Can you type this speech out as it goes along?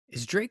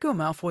Is Draco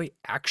Malfoy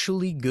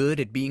actually good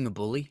at being a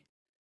bully?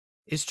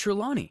 Is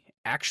Trelawney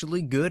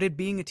actually good at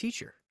being a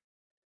teacher?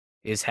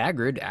 Is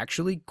Hagrid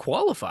actually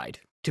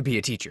qualified to be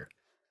a teacher?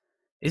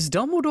 Is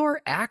Dumbledore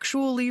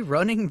actually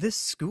running this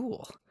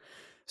school?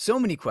 So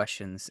many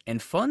questions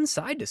and fun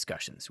side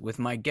discussions with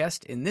my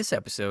guest in this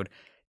episode,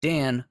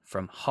 Dan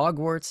from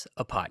Hogwarts,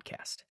 a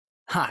podcast.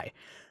 Hi,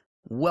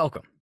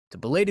 welcome to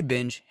Belated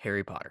Binge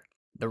Harry Potter,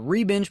 the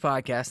re-binge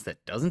podcast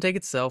that doesn't take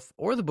itself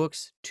or the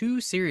books too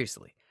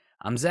seriously.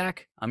 I'm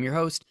Zach, I'm your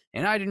host,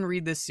 and I didn't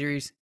read this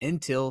series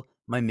until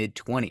my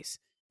mid-20s.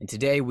 And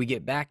today we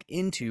get back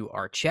into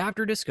our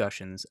chapter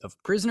discussions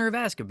of Prisoner of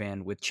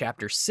Azkaban with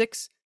Chapter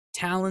 6,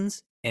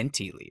 Talons and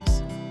Tealeaves.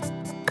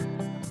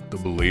 The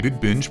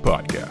Belated Binge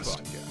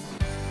Podcast.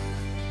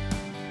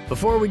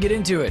 Before we get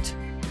into it,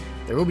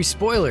 there will be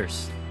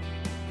spoilers,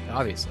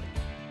 obviously.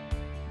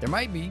 There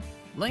might be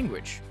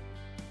language.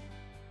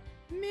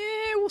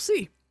 We'll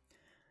see.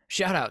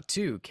 Shout out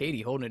to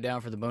Katie holding it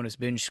down for the Bonus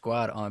Binge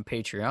Squad on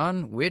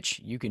Patreon, which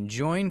you can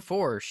join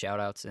for shout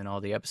outs in all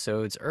the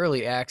episodes,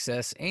 early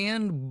access,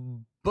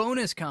 and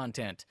bonus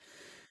content.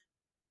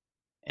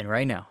 And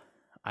right now,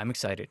 I'm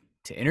excited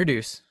to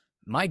introduce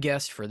my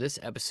guest for this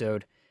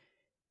episode.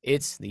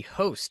 It's the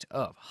host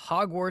of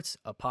Hogwarts,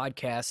 a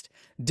podcast,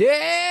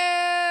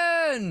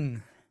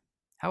 Dan!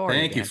 How are you,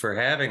 Thank you Dan? for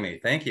having me.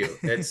 Thank you.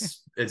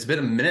 It's been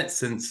a minute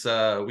since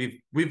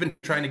we've been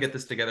trying to get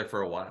this together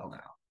for a while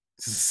now.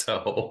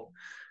 So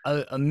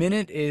a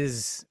minute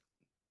is,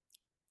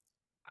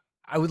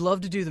 I would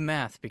love to do the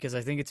math because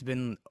I think it's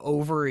been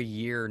over a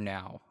year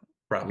now.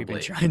 probably We've been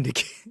trying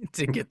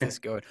to get this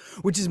going,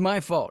 which is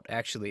my fault,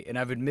 actually. And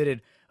I've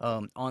admitted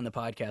on the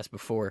podcast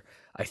before,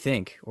 I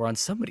think, or on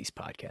somebody's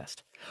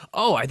podcast.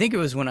 Oh, I think it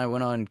was when I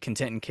went on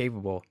Content and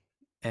Capable.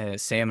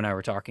 Sam and I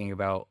were talking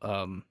about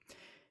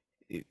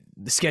the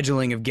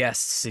scheduling of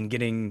guests and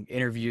getting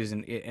interviews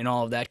and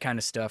all of that kind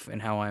of stuff,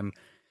 and how I'm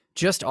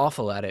just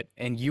awful at it.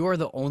 And you are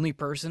the only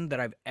person that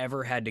I've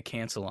ever had to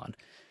cancel on.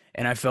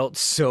 And I felt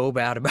so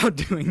bad about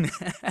doing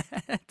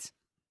that.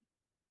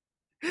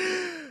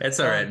 it's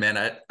all right, man.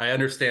 I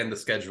understand the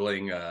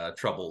scheduling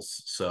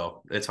troubles,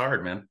 so it's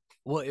hard, man.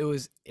 Well,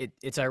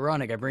 it's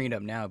ironic. I bring it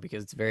up now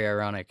because it's very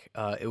ironic.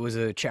 It was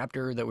a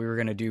chapter that we were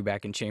going to do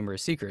back in Chamber of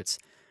Secrets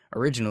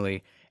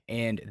originally.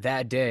 And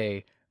that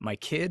day, my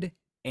kid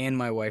and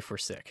my wife were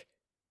sick.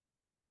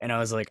 And I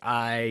was like,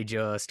 I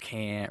just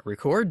can't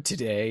record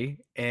today.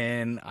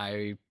 And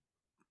I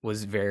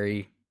was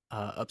very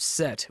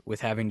upset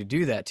with having to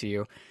do that to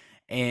you.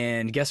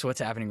 And guess what's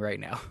happening right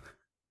now?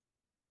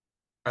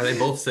 Are they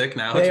both sick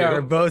now? They too?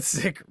 are both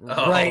sick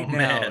right now.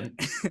 Man.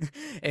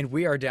 And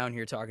we are down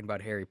here talking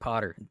about Harry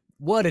Potter.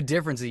 What a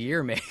difference a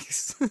year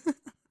makes.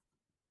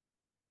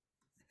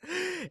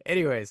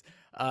 Anyways,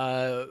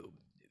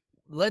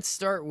 let's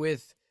start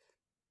with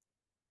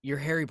your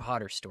Harry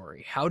Potter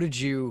story. How did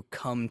you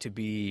come to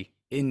be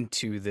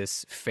into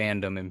this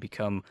fandom and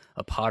become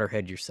a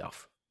Potterhead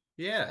yourself?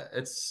 Yeah,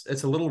 it's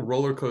a little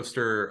roller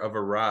coaster of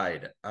a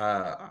ride.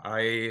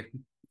 I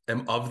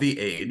am of the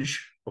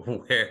age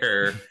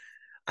where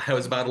I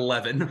was about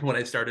 11 when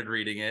I started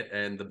reading it,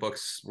 and the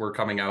books were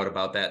coming out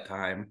about that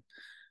time.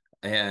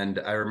 And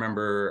I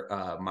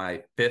remember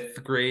my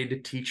fifth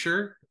grade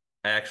teacher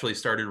actually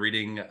started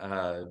reading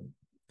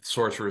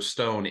Sorcerer's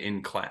Stone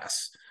in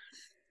class,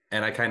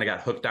 and I kind of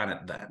got hooked on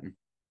it then.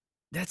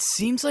 That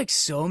seems like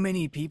so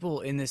many people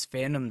in this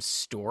fandom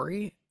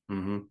story.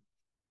 Mm-hmm.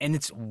 And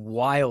it's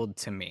wild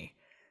to me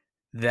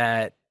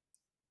that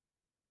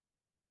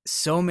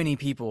so many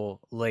people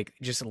like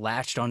just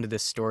latched onto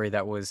this story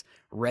that was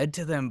read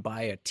to them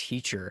by a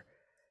teacher.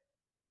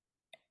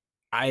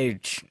 I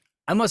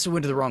must have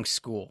went to the wrong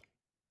school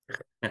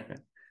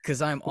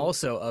because I'm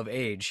also of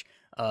age.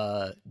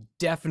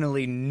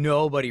 Definitely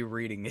nobody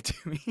reading it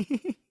to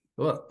me.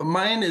 Well,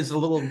 mine is a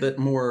little bit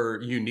more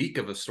unique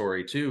of a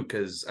story too,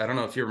 because I don't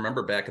know if you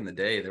remember back in the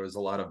day, there was a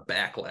lot of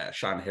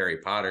backlash on Harry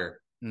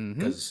Potter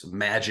because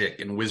magic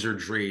and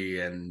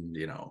wizardry and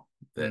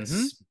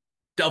this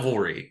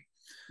devilry.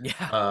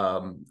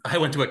 Yeah. I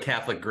went to a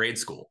Catholic grade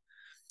school,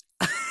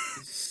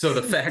 so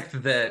the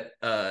fact that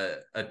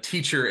a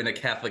teacher in a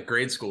Catholic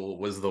grade school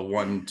was the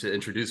one to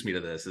introduce me to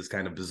this is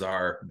kind of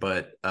bizarre.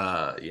 But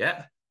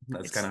yeah,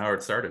 that's kind of how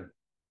it started.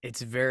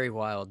 It's very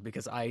wild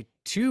because I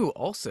too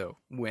also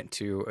went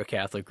to a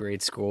Catholic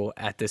grade school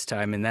at this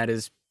time, and that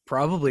is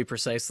probably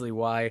precisely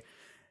why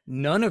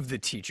none of the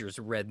teachers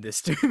read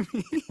this to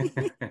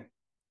me.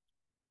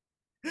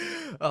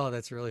 Oh,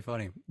 that's really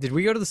funny. Did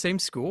we go to the same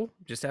school?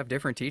 Just have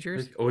different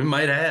teachers? We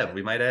might have.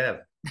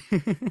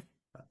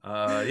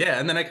 Yeah,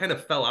 and then I kind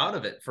of fell out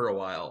of it for a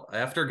while.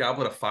 After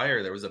Goblet of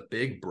Fire, there was a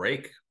big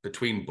break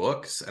between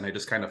books, and I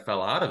just kind of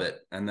fell out of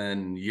it. And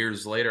then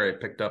years later, I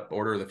picked up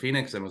Order of the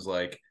Phoenix and was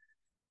like,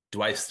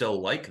 do I still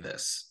like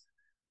this?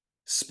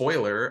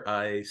 Spoiler,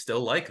 I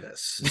still like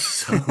this.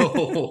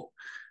 So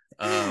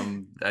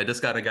I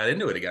just kind of got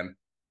into it again.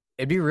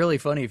 It'd be really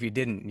funny if you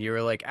didn't. You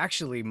were like,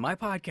 actually, my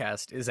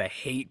podcast is a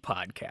hate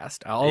podcast.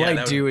 All Yeah,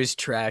 I do is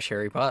trash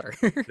Harry Potter.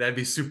 that'd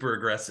be super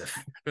aggressive.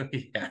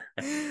 Yeah.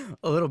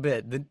 A little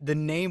bit. The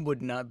name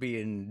would not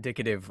be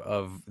indicative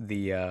of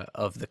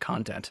the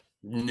content.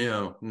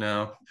 No,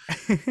 no.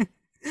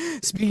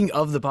 Speaking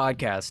of the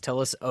podcast, tell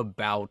us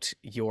about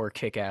your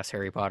kick-ass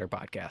Harry Potter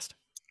podcast.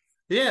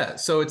 Yeah,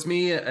 so it's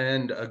me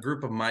and a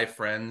group of my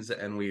friends,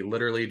 and we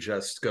literally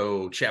just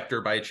go chapter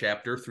by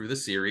chapter through the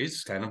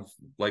series, kind of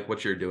like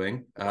what you're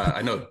doing.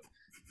 I know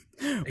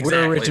We're exactly.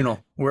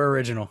 original. We're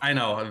original. I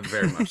know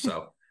very much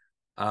so.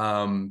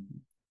 Um,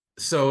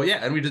 so yeah,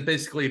 and we just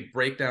basically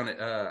break down.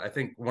 I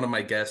think one of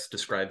my guests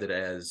described it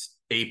as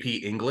AP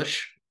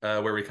English,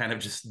 where we kind of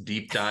just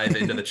deep dive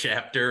into the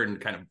chapter and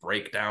kind of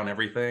break down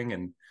everything.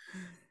 And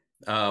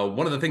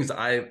one of the things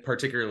I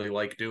particularly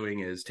like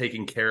doing is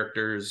taking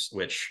characters,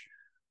 which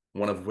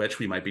one of which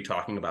we might be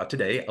talking about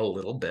today a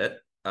little bit.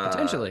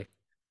 Potentially.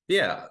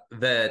 Yeah,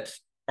 that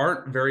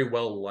aren't very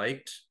well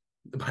liked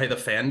by the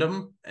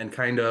fandom and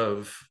kind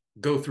of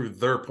go through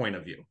their point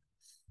of view.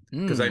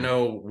 Because I Mm.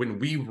 know when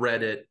we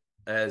read it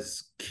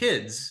as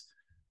kids,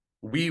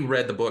 we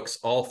read the books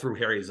all through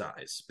Harry's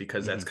eyes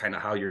because that's Mhm. kind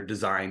of how you're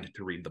designed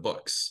to read the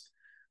books.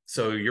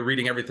 So you're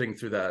reading everything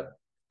through the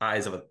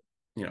eyes of a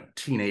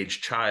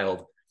teenage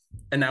child,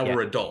 and now Yeah.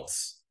 we're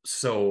adults.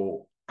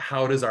 So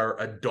how does our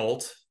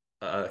adult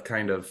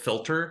kind of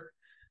filter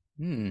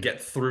Mm.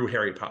 get through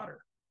Harry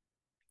Potter?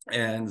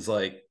 And it's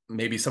like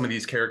maybe some of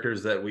these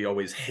characters that we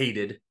always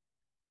hated,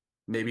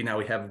 maybe now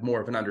we have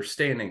more of an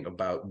understanding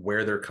about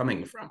where they're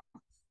coming from.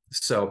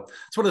 So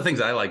it's one of the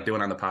things I like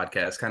doing on the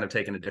podcast, kind of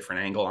taking a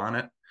different angle on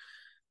it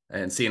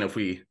and seeing if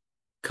we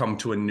come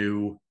to a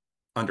new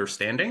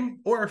understanding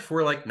or if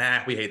we're like,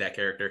 nah, we hate that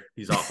character.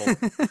 He's awful.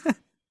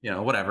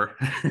 Whatever.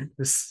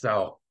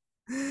 So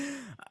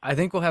I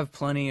think we'll have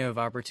plenty of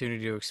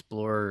opportunity to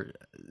explore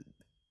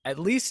at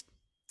least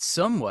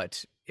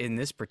somewhat in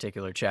this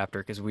particular chapter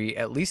because we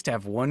at least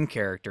have one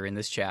character in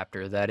this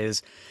chapter that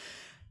is,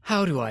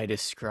 how do I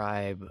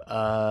describe,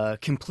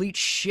 complete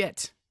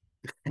shit.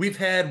 we've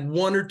had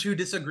one or two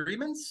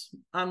disagreements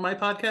on my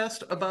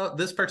podcast about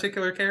this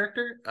particular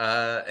character,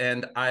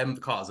 and I'm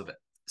the cause of it.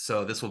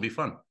 So this will be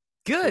fun.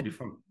 This will be Good.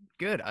 fun.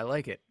 Good. I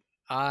like it.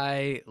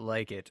 I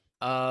like it.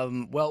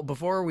 Well,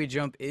 before we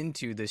jump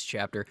into this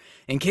chapter,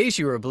 in case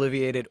you were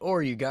obliviated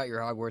or you got your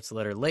Hogwarts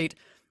letter late,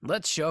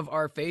 let's shove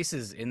our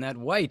faces in that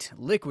white,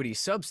 liquidy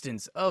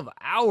substance of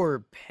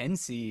our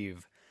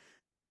pensieve.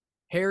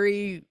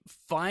 Harry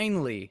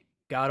finally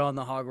got on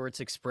the Hogwarts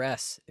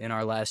Express in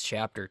our last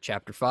chapter,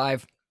 chapter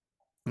 5,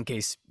 in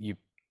case you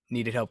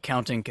needed help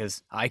counting,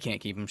 because I can't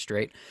keep them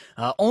straight,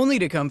 only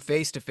to come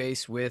face to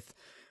face with,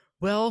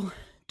 well,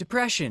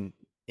 depression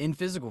in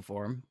physical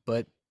form.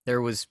 But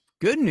there was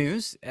good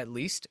news, at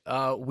least.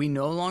 We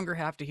no longer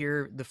have to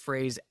hear the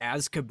phrase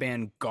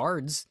Azkaban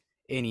guards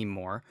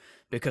anymore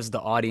because the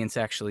audience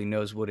actually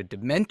knows what a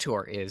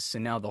Dementor is. So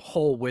now the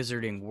whole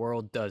wizarding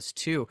world does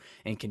too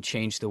and can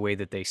change the way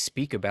that they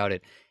speak about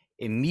it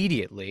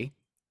immediately.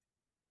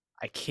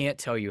 I can't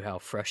tell you how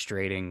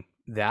frustrating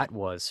that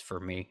was for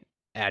me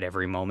at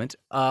every moment.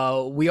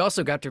 We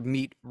also got to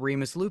meet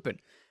Remus Lupin.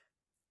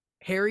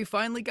 Harry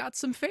finally got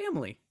some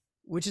family,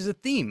 which is a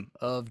theme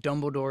of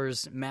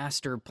Dumbledore's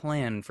master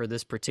plan for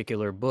this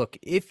particular book,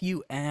 if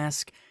you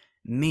ask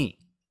me.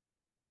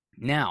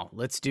 Now,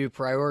 let's do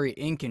Priori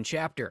Ink and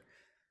Chapter,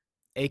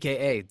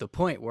 aka the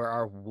point where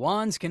our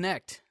wands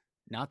connect,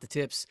 not the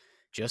tips,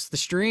 just the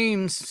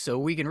streams, so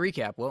we can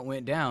recap what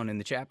went down in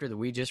the chapter that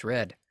we just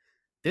read.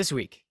 This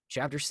week,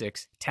 Chapter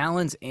 6,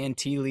 Talons and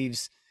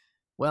Tealeaves.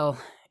 Well,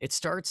 it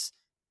starts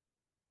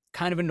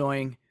kind of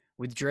annoying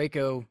with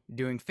Draco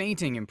doing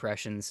fainting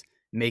impressions,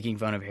 making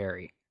fun of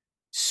Harry.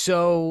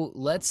 So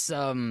let's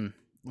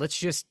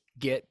just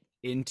get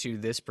into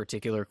this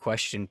particular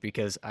question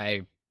because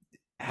I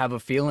have a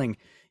feeling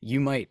you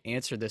might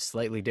answer this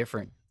slightly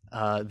different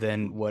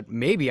than what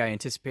maybe I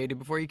anticipated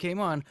before you came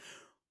on.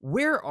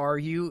 Where are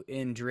you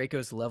in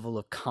Draco's level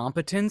of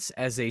competence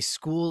as a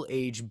school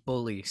age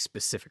bully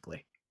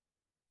specifically?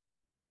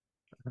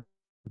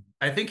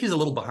 I think he's a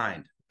little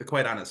behind,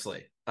 quite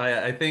honestly.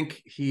 I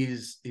think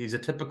he's a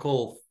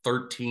typical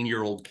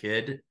 13-year-old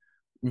kid,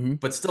 Mm-hmm.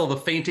 but still the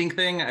fainting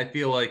thing I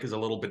feel like is a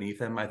little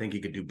beneath him. I think he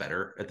could do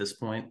better at this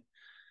point.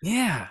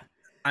 Yeah,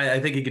 I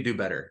think he could do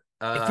better.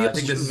 it I feels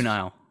think this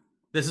juvenile.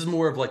 this is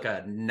more of like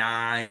a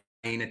 9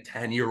 to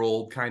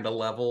 10-year-old kind of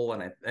level,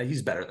 and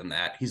he's better than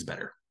that. He's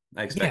better.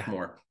 I expect Yeah,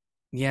 more.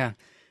 yeah.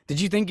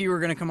 Did you think you were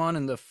going to come on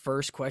and the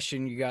first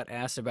question you got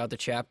asked about the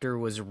chapter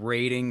was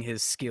rating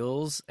his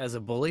skills as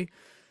a bully?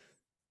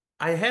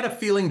 I had a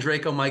feeling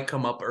Draco might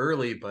come up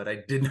early, but I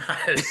did not.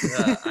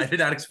 I did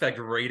not expect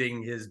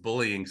rating his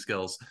bullying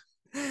skills.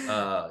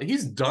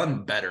 He's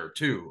done better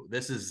too.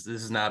 This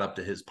is not up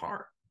to his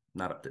par.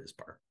 Not up to his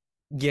par.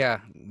 Yeah,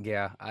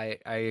 yeah, I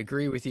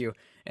agree with you.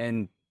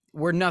 And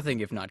we're nothing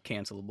if not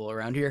cancelable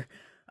around here.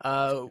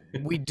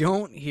 We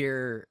don't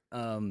hear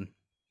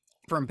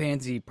from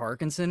Pansy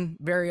Parkinson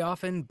very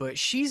often, but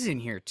she's in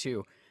here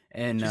too.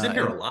 And She's in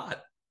here a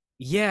lot.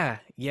 Yeah,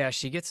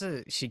 she gets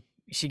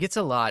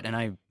a lot, and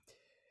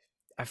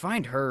I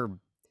find her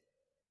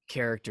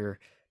character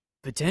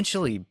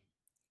potentially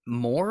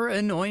more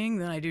annoying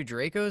than I do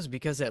Draco's,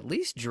 because at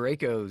least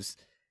Draco's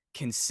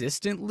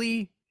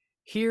consistently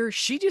here.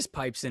 She just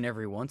pipes in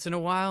every once in a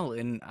while,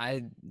 and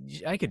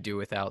I could do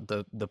without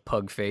the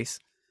pug face.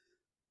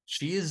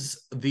 She is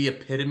the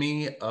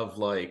epitome of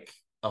like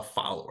a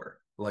follower,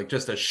 like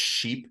just a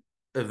sheep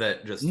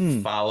that just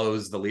Mm.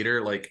 follows the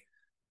leader. Like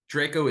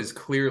Draco is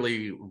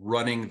clearly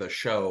running the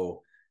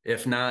show,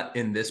 if not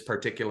in this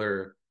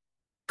particular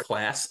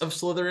class of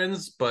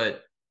Slytherins,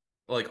 but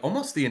like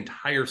almost the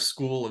entire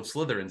school of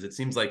Slytherins. It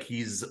seems like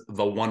he's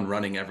the one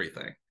running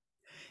everything.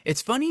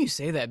 It's funny you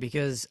say that,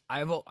 because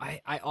I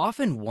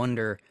often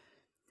wonder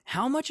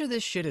how much of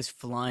this shit is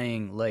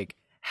flying like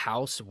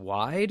house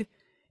wide,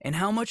 and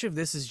how much of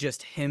this is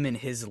just him and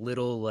his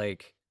little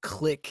like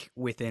clique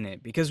within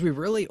it, because we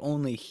really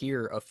only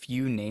hear a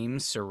few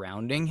names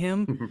surrounding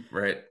him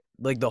Right.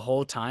 like the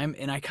whole time,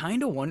 and I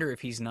kind of wonder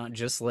if he's not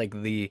just like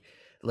the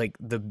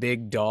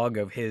big dog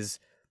of his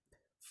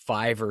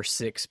five or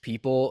six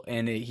people,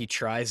 and he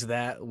tries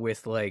that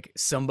with like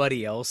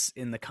somebody else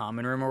in the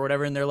common room or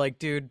whatever, and they're like,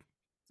 dude,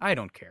 I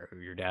don't care who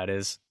your dad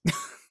is.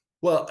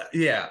 Well,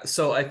 yeah.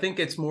 So I think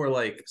it's more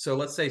like, so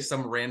let's say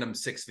some random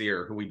sixth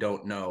year who we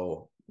don't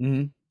know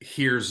Mhm.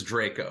 hears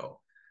Draco.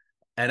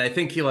 And I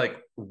think he like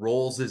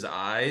rolls his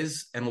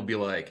eyes and will be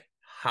like,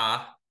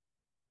 ha.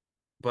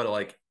 But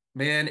like,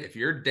 man, if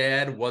your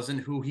dad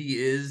wasn't who he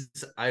is,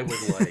 I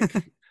would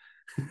like,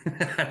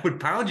 I would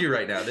pound you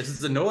right now. This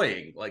is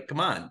annoying. Like, come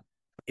on.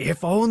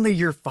 If only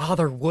your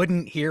father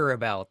wouldn't hear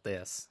about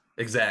this.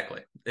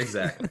 Exactly.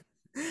 Exactly.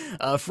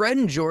 Fred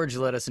and George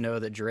let us know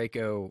that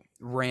Draco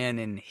ran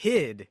and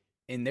hid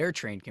in their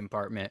train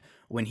compartment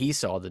when he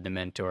saw the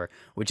Dementor,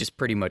 which is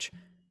pretty much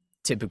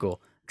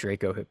typical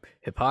Draco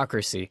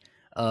hypocrisy.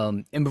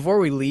 And before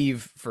we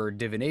leave for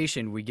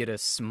divination, we get a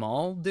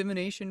small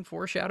divination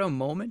foreshadow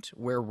moment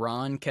where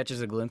Ron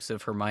catches a glimpse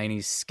of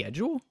Hermione's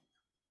schedule.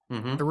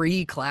 Mm-hmm.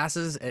 3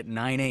 classes at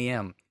 9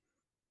 a.m.,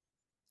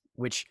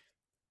 which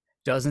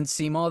doesn't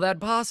seem all that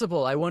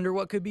possible. I wonder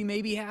what could be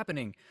maybe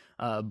happening.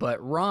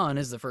 But Ron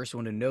is the first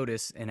one to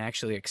notice and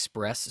actually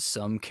express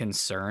some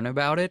concern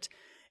about it.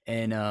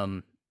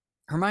 And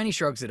Hermione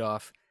shrugs it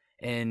off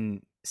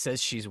and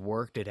says she's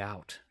worked it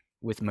out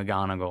with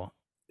McGonagall.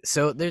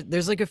 So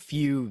there's like a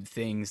few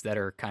things that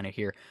are kind of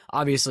here.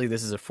 Obviously,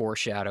 this is a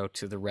foreshadow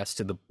to the rest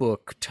of the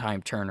book,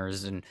 time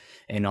turners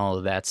and all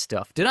of that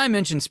stuff. Did I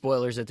mention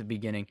spoilers at the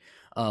beginning?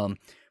 But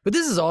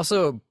this is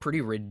also a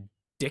pretty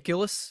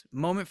ridiculous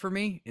moment for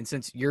me. And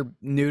since you're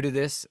new to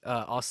this,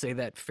 I'll say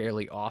that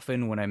fairly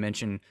often when I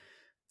mention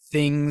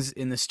things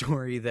in the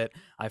story that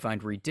I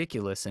find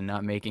ridiculous and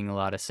not making a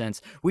lot of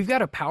sense. We've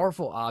got a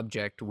powerful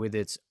object with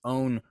its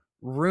own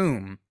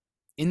room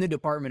in the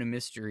Department of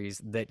Mysteries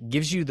that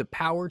gives you the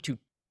power to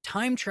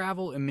time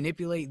travel and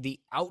manipulate the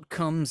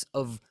outcomes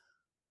of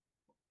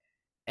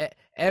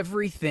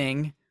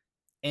everything.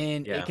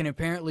 And it Yeah. can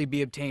apparently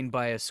be obtained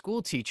by a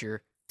school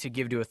teacher to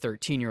give to a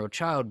 13-year-old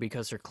child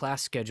because her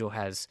class schedule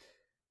has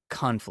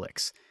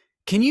conflicts.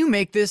 Can you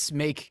make this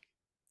make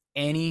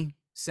any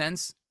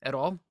sense at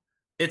all?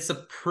 It's a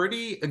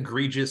pretty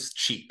egregious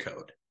cheat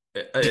code.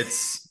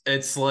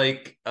 It's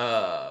like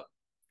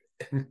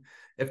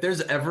if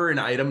there's ever an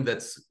item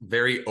that's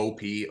very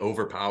OP,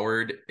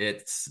 overpowered,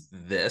 it's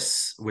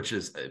this, which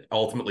is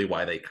ultimately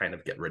why they kind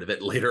of get rid of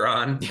it later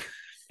on.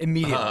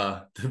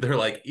 Immediately. They're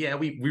like, yeah,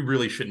 we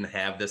really shouldn't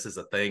have this as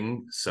a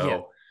thing. Yeah.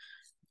 So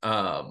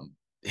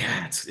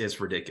yeah, it's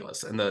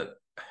ridiculous. And the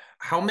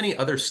how many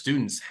other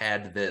students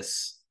had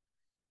this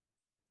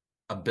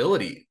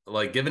ability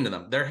like given to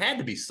them? There had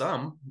to be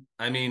some.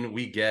 I mean,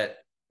 we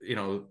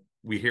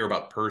hear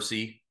about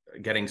Percy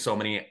getting so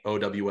many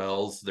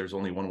OWLs. There's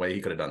only one way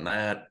he could have done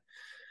that.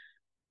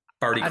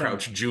 Barty I don't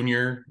Crouch know.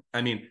 Jr.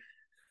 I mean,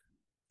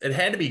 it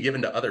had to be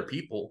given to other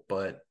people,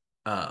 but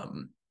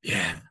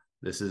yeah,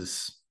 this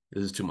is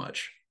too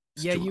much.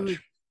 It's Yeah, too much.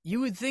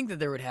 you would think that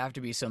there would have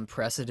to be some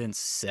precedent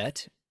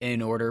set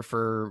in order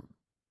for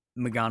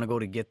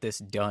McGonagall to get this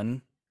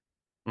done.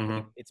 Like,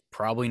 Mm-hmm. it's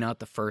probably not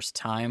the first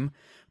time,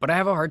 but I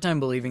have a hard time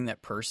believing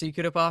that Percy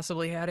could have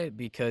possibly had it,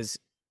 because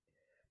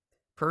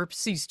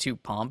Percy's too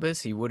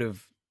pompous. He would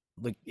have,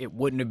 like, it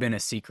wouldn't have been a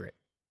secret.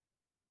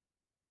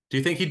 Do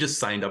you think he just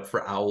signed up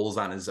for owls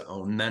on his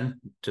own then?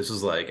 Just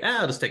was like,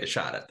 I'll just take a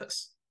shot at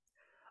this.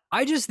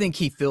 I just think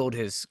he filled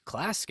his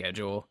class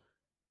schedule,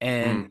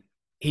 and Mm.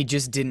 he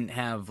just didn't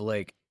have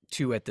like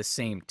two at the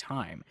same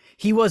time.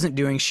 He wasn't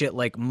doing shit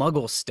like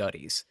Muggle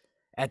studies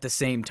at the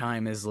same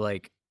time as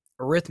like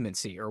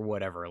arithmancy or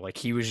whatever. Like,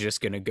 he was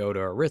just gonna go to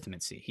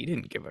arithmancy. He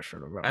didn't give a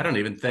shit about I don't Muggle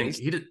even think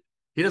studies.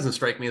 he doesn't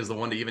strike me as the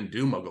one to even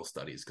do Muggle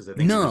studies because I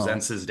think he No.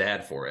 resents his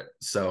dad for it.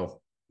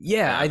 So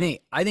Yeah, yeah,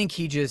 I think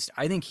he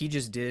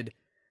just did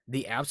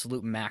the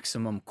absolute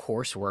maximum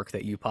coursework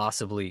that you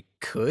possibly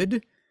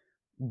could,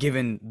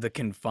 given the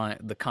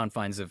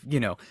confines of,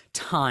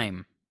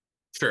 time.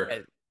 sure.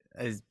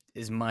 As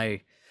is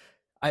my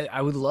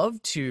I would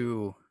love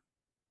to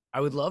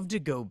I would love to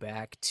go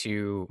back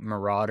to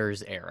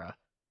Marauders era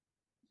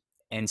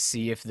and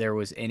see if there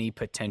was any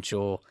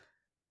potential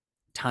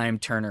Time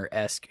Turner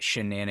esque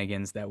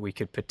shenanigans that we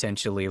could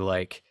potentially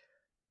like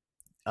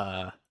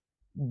uh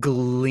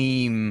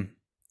gleam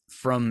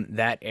from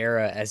that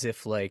era, as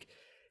if like,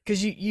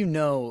 because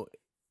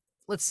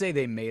let's say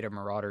they made a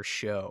Marauder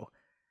show,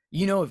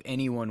 if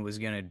anyone was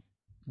gonna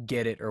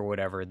get it or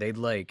whatever,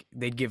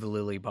 they'd give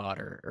Lily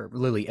Potter or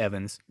Lily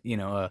Evans,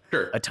 a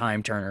Sure.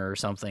 Time Turner or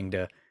something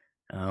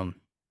um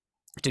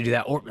to do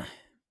that. Or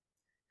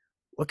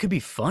what could be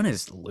fun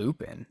is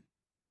Lupin.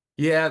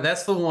 Yeah,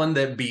 that's the one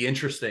that'd be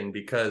interesting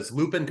because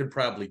Lupin could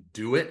probably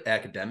do it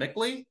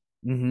academically,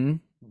 Mm-hmm.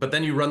 but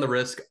then you run the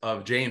risk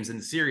of James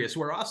and Sirius,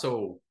 who are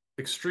also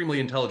extremely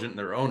intelligent in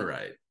their own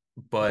right,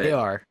 They but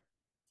are.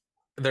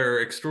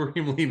 they're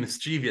extremely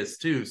mischievous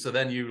too. So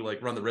then you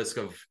like run the risk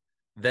of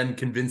them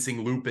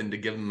convincing Lupin to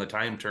give him a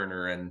time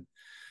turner, and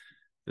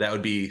that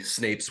would be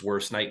Snape's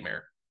worst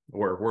nightmare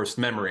or worst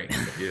memory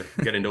if you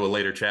get into a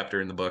later chapter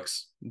in the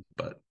books.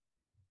 But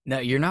No,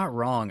 you're not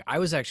wrong. I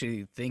was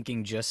actually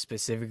thinking just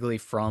specifically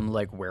from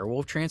like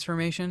werewolf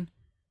transformation.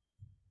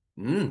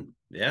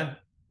 yeah,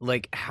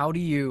 Like, how do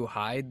you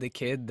hide the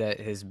kid that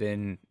has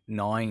been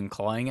gnawing and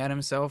clawing at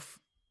himself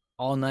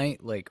all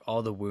night? Like,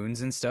 all the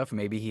wounds and stuff.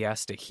 Maybe he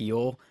has to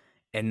heal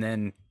and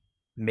then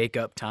make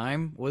up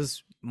time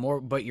was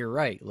more. But you're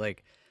right.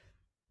 Like,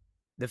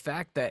 the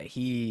fact that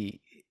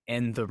he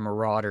and the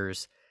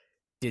Marauders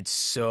did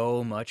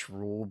so much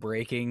rule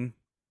breaking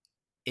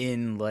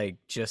in like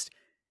just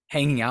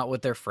hanging out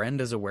with their friend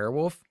as a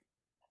werewolf,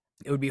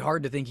 it would be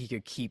hard to think he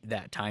could keep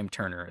that time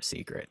turner a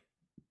secret.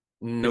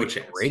 It no would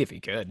be great chance. if he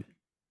could.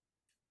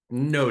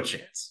 No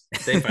chance.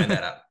 They find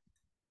that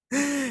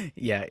out.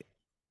 Yeah,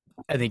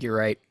 I think you're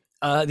right.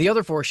 The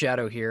other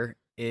foreshadow here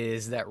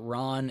is that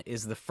Ron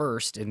is the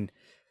first and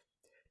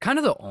kind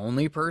of the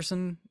only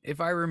person,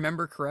 if I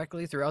remember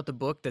correctly, throughout the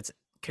book that's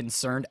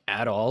concerned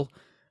at all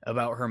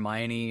about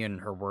Hermione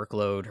and her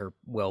workload, her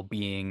well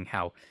being,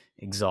 how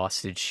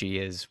exhausted she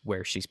is,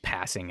 where she's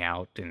passing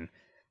out and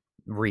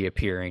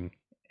reappearing,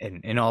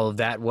 and all of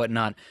that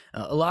whatnot.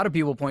 A lot of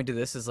people point to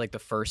this as like the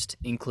first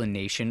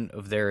inclination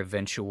of their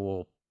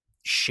eventual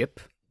ship,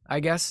 I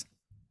guess.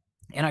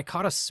 And I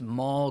caught a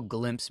small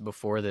glimpse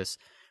before this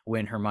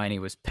when Hermione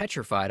was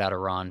petrified out of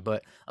Ron,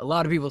 but a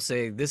lot of people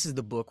say this is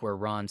the book where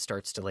Ron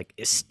starts to like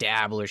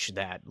establish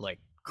that like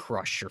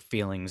crush or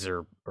feelings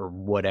or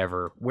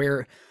whatever.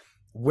 Where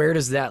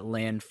does that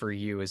land for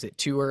you? Is it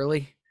too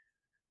early?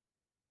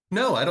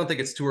 No, I don't think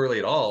it's too early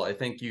at all. I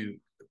think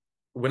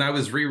when I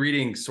was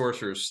rereading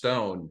Sorcerer's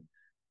Stone,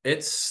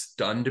 it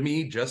stunned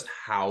me just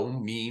how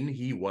mean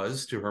he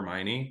was to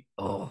Hermione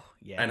Oh,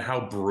 yeah. and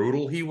how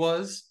brutal he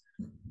was.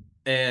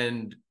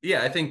 And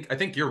yeah, I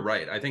think you're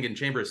right. I think in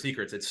Chamber of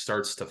Secrets it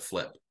starts to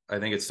flip. I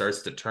think it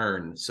starts to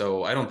turn.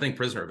 So I don't think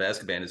Prisoner of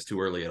Azkaban is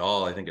too early at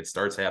all. I think it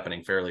starts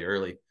happening fairly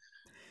early.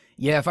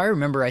 Yeah, if I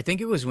remember, I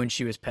think it was when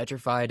she was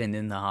petrified and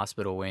in the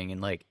hospital wing,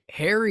 and like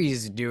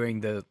Harry's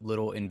doing the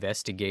little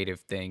investigative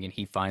thing, and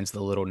he finds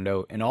the little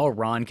note, and all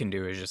Ron can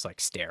do is just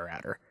like stare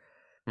at her.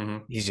 Mm-hmm.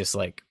 He's just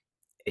like,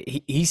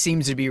 he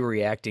seems to be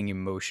reacting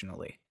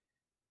emotionally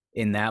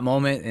in that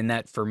moment, and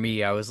that for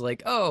me, I was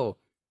like, oh,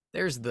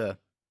 there's the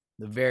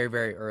very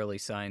very early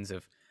signs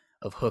of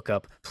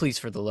hookup. Please,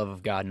 for the love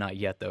of God, not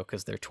yet though,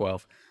 because they're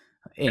 12.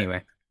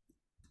 Anyway,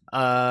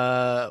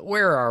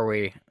 where are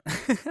we?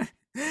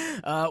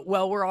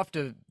 Well, we're off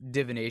to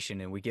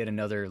divination, and we get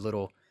another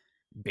little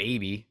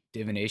baby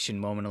divination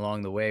moment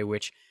along the way,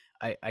 which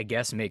I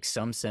guess makes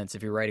some sense.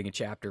 If you're writing a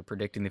chapter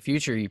predicting the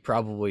future, you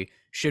probably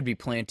should be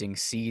planting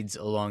seeds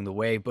along the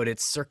way. But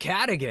it's Sir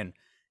Cadogan,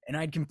 and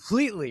I'd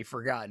completely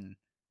forgotten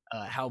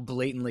how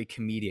blatantly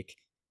comedic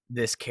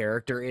this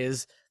character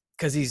is,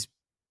 because he's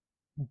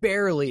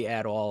barely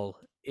at all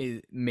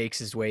makes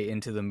his way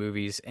into the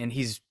movies, and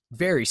he's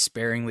very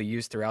sparingly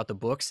used throughout the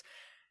books,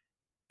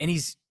 and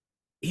he's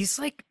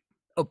like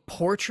a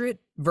portrait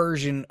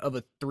version of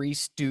a Three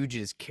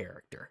Stooges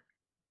character.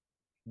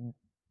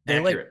 They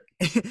like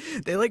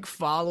Accurate. they like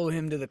follow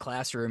him to the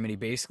classroom, and he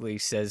basically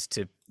says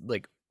to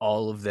like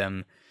all of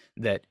them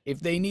that if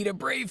they need a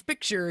brave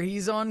picture,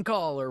 he's on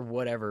call or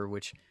whatever,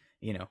 which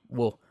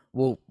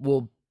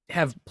we'll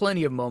have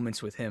plenty of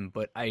moments with him,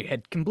 but I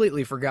had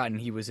completely forgotten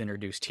he was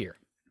introduced here.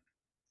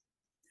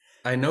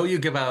 I know you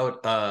give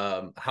out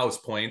house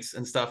points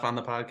and stuff on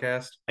the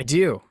podcast. I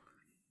do.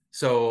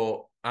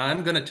 So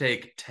I'm gonna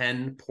take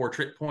 10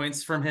 portrait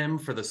points from him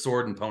for the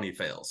sword and pony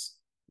fails.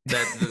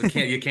 That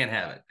can't you can't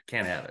have it.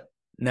 Can't have it.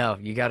 No,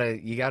 you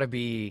gotta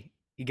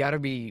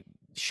be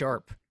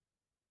sharp.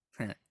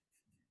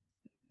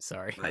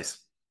 Sorry, Nice.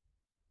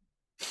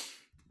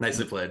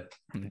 Nicely played.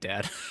 I'm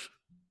dad.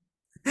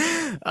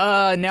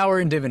 Now we're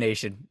in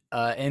divination,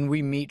 and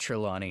we meet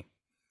Trelawney.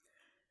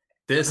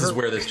 This is Her,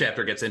 where this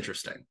chapter gets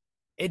interesting.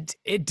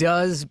 it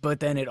does, but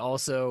then it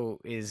also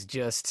is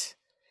just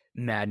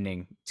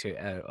maddening to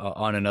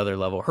on another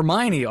level.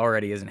 Hermione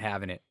already isn't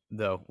having it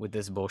though with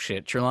this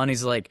bullshit.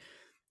 Trelawney's like,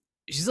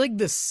 she's like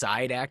the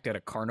side act at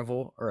a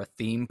carnival or a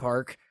theme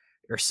park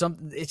or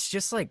something. It's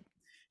just like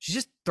she's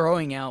just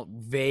throwing out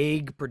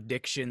vague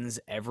predictions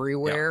Yeah.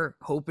 everywhere,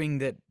 hoping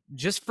that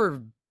just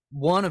for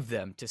one of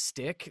them to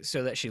stick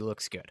so that she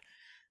looks good.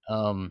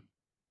 Um,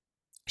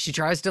 she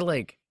tries to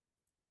like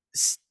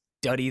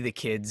study the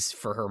kids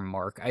for her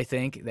mark. I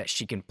think that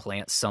she can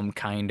plant some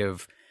kind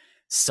of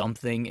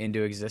something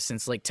into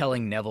existence, like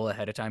telling Neville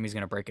ahead of time he's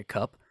going to break a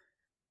cup.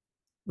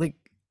 Like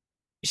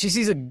she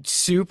sees a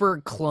super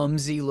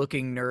clumsy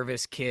looking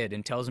nervous kid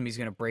and tells him he's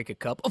going to break a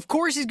cup. Of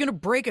course he's going to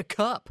break a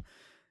cup.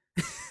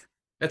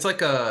 It's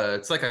like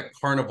a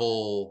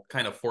carnival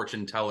kind of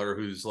fortune teller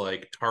who's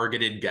like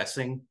targeted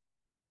guessing.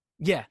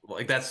 Yeah,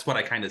 Like that's what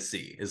I kind of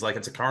see is like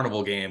it's a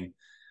carnival game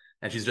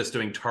and she's just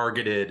doing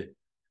targeted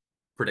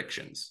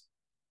predictions.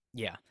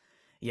 yeah,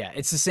 yeah.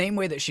 It's the same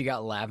way that she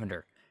got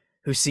Lavender,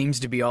 who seems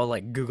to be all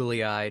like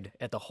googly eyed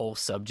at the whole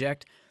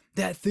subject.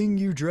 That thing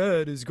you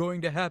dread is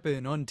going to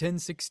happen on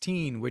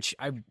 10/16, which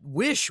I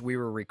wish we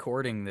were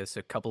recording this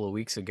a couple of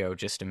weeks ago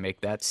just to make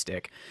that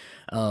stick.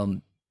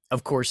 Um,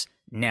 of course,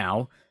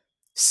 now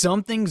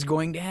something's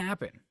going to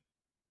happen.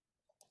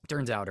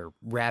 Turns out her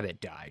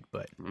rabbit died,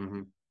 but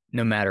Mm-hmm.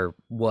 no matter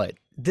what,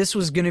 this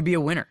was going to be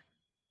a winner.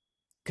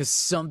 Because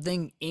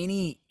something,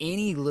 any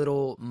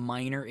little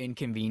minor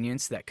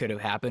inconvenience that could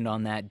have happened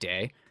on that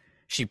day,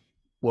 she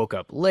woke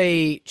up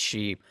late,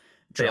 she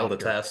Failed a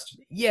dropped her, test.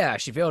 yeah,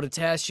 she failed a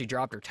test, she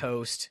dropped her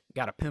toast,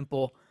 got a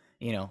pimple,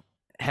 you know,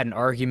 had an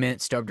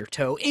argument, stubbed her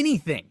toe,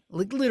 anything,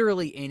 like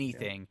literally Yeah.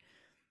 anything,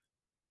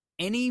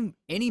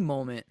 any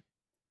moment,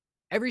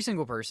 every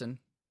single person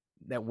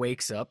that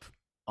wakes up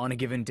on a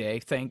given day,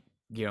 thank,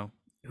 you know,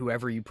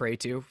 whoever you pray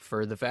to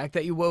for the fact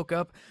that you woke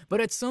up, but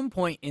at some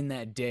point in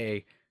that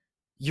day,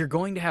 you're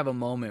going to have a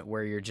moment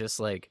where you're just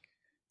like,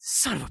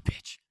 son of a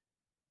bitch.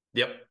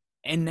 Yep.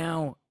 And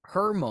now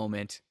her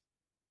moment,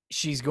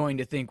 she's going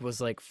to think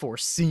was like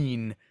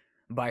foreseen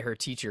by her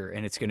teacher,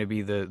 and it's going to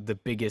be the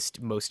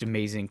biggest, most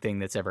amazing thing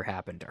that's ever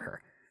happened to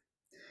her.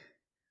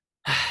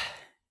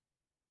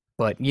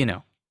 But, you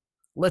know,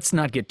 let's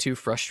not get too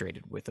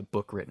frustrated with a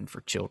book written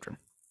for children.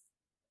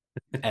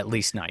 At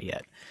least not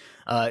yet.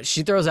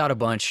 She throws out a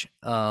bunch.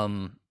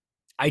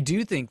 I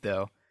do think,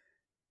 though,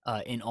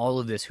 in all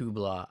of this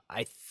hoopla,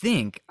 I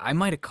think I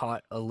might have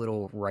caught a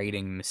little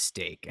writing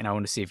mistake, and I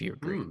want to see if you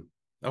agree. Hmm.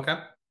 Okay.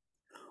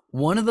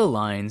 One of the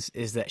lines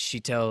is that she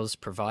tells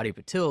Pravati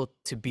Patil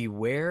to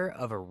beware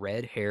of a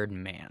red haired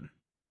man.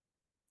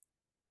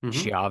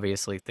 She Mm-hmm.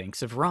 obviously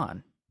thinks of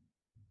Ron.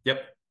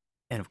 Yep.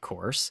 And of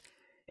course,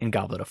 in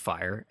Goblet of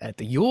Fire, at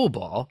the Yule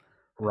Ball,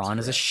 That's Ron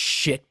is a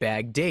correct.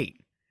 shitbag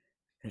date,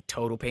 a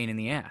total pain in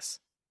the ass.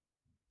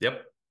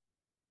 Yep.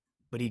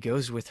 But he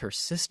goes with her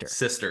sister.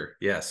 Sister.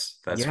 Yes,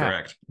 that's Yeah,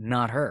 correct.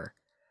 not her.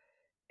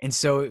 And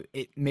so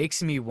it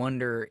makes me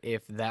wonder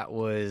if that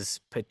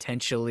was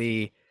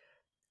potentially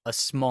a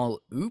small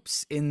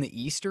oops in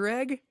the Easter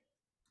egg,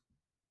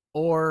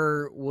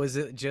 or was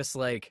it just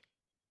like,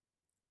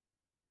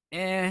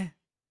 eh?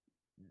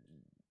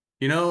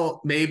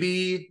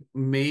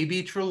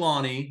 Maybe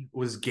Trelawney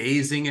was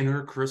gazing in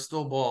her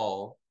crystal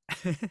ball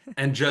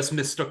and just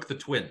mistook the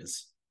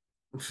twins.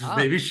 Ah,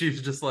 Maybe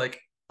she's just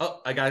like,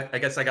 oh, I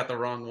guess I got the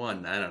wrong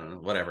one. I don't know,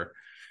 whatever.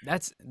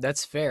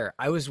 that's fair.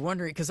 I was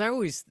wondering because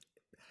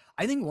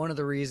I think one of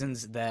the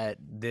reasons that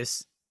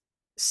this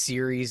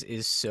series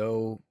is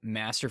so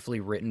masterfully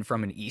written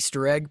from an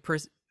Easter egg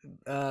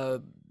uh,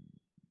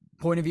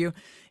 point of view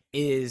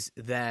is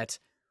that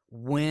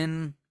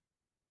when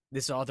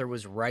this author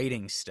was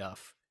writing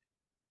stuff,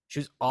 she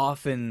was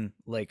often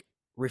like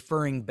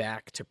referring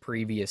back to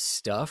previous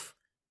stuff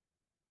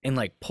and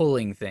like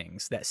pulling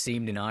things that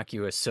seemed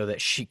innocuous so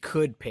that she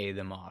could pay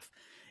them off.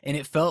 And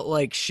it felt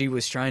like she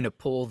was trying to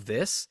pull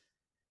this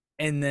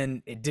and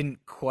then it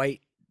didn't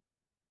quite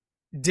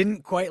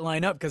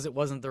line up because it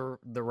wasn't the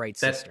right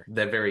That sister.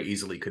 that very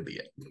easily could be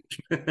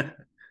it.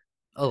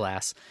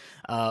 Alas,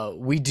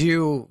 we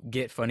do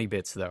get funny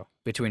bits though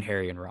between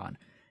Harry and Ron,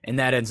 and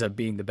that ends up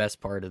being the best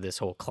part of this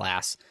whole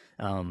class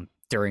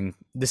during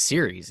the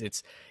series.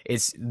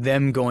 It's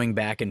them going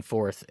back and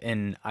forth,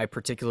 and I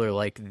particularly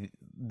like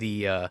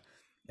the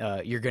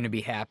you're going to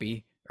be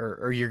happy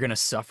or you're going to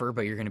suffer,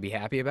 but you're going to be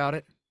happy about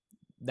it.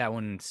 That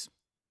one's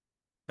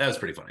That was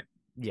pretty funny.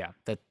 yeah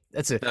That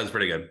was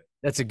pretty good.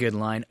 that's a good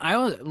line.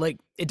 Like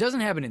it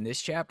doesn't happen in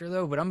this chapter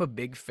though, but I'm a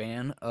big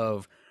fan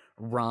of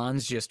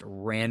Ron's just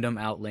random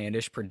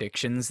outlandish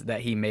predictions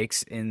that he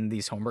makes in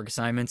these homework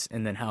assignments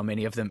and then how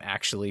many of them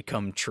actually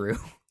come true.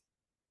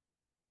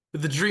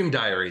 The dream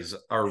diaries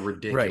are Right.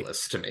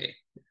 ridiculous to me.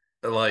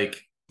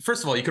 Like,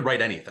 first of all, you could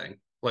write anything.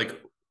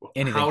 Like,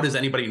 Anything. how does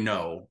anybody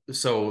know?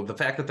 So the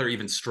fact that they're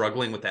even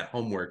struggling with that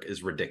homework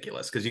is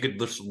ridiculous because you could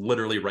just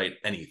literally write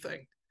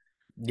anything.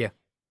 Yeah.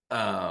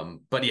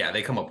 But yeah,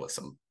 they come up with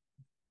some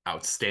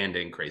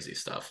outstanding, crazy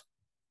stuff.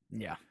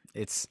 Yeah.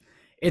 It's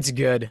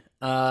good.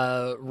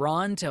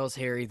 Ron tells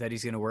Harry that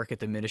he's going to work at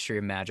the Ministry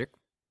of Magic,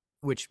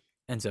 which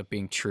ends up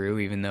being true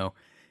even though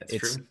That's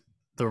it's true.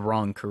 the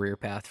wrong career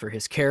path for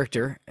his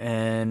character,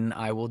 and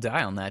I will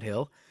die on that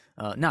hill.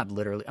 Not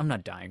literally, I'm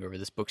not dying over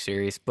this book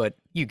series, but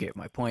you get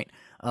my point.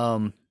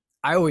 Um,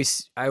 I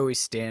always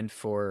stand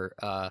for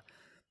a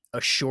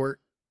short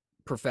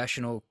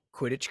professional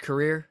Quidditch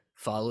career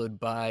followed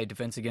by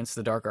Defense Against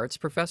the Dark Arts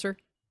professor.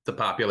 The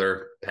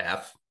popular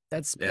path.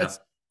 That's Yeah. that's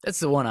that's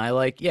the one I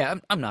like. Yeah,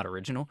 I'm not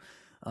original,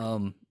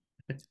 um,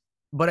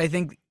 but I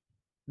think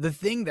the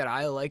thing that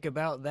I like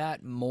about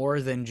that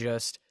more than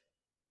just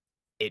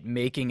it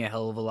making a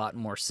hell of a lot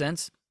more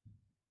sense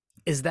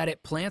is that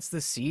it plants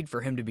the seed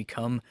for him to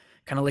become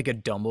kind of like a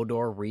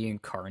Dumbledore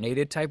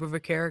reincarnated type of a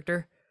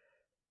character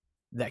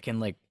that can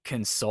like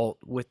consult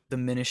with the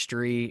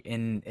ministry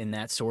in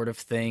that sort of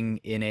thing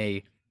in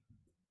a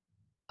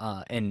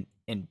and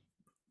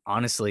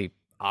honestly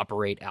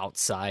operate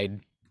outside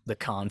the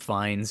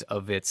confines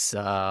of its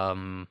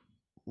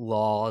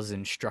laws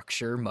and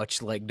structure,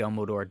 much like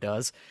Dumbledore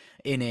does,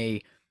 in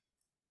a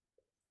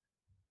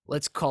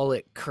let's call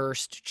it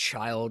cursed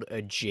child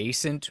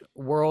adjacent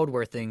world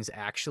where things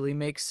actually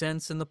make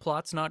sense and the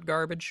plot's not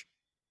garbage.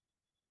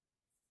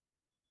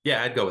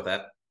 Yeah, I'd go with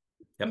that.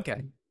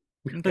 Okay.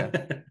 Okay.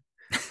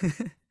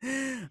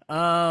 Yep.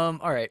 All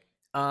right.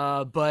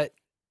 But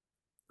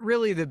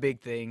really the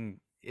big thing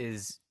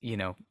is,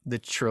 the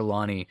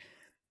Trelawney.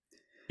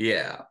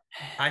 Yeah.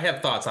 I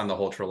have thoughts on the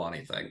whole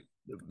Trelawney thing.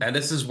 And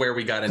this is where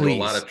we got into a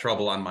lot Please. of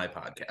trouble on my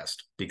podcast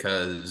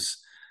because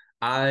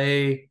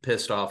I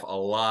pissed off a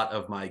lot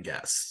of my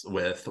guests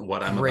with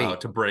what I'm Great.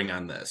 about to bring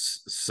on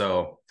this.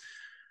 So,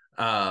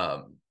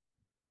 um,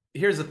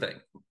 here's the thing.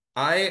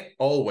 I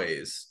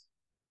always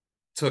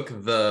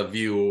took the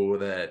view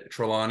that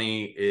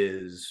Trelawney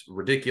is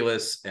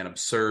ridiculous and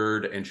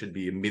absurd and should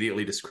be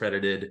immediately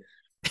discredited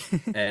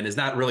and is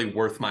not really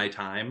worth my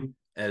time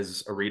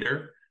as a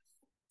reader.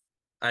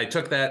 I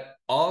took that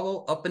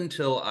all up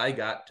until I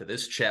got to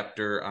this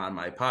chapter on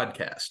my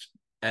podcast.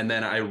 And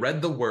then I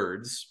read the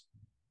words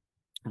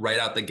right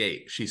out the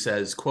gate. She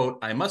says, quote,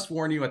 I must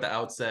warn you at the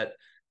outset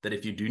that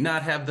if you do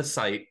not have the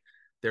sight,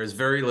 there's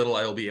very little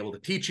I will be able to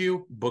teach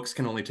you. Books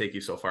can only take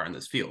you so far in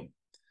this field,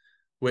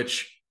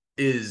 which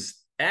is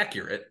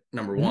accurate,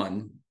 number Mhm.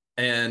 one.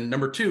 And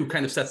number two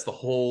kind of sets the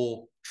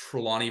whole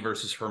Trelawney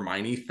versus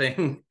Hermione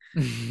thing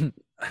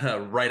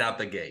right out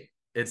the gate.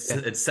 Yeah.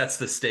 It sets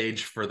the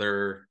stage for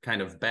their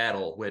kind of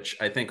battle, which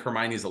I think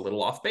Hermione's a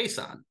little off base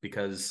on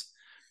because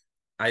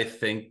I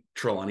think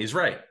Trelawney's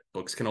right.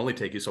 Books can only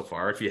take you so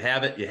far. If you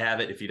have it, you have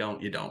it. If you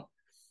don't, you don't.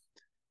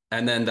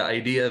 And then the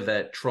idea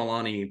that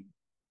Trelawney,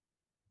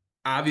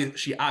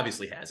 she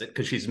obviously has it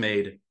because she's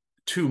made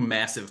two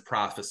massive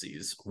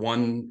prophecies,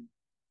 one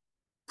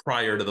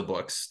prior to the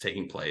books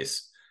taking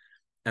place,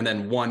 and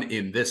then one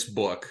in this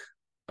book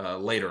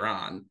later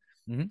on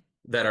Mhm.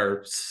 that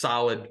are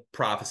solid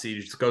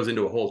prophecies. Just goes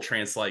into a whole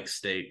trance-like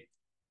state.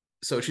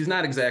 So she's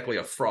not exactly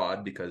a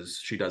fraud because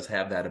she does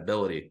have that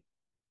ability.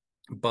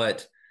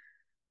 But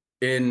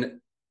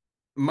in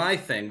my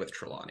thing with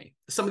Trelawney,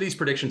 some of these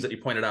predictions that you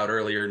pointed out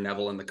earlier,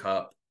 Neville in the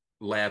cup,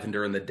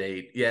 Lavender in the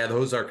date, yeah,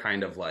 those are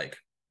kind of like,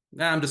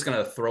 I'm just going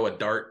to throw a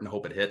dart and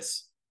hope it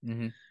hits.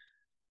 Mhm.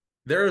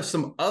 There are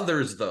some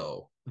others,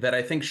 though, that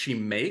I think she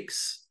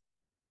makes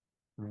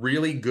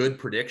really good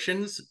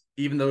predictions,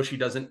 even though she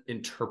doesn't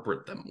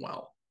interpret them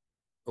well.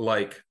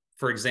 Like,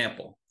 for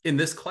example, in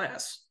this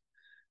class,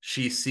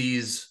 she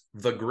sees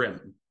the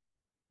Grim,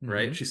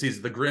 right? Mhm. She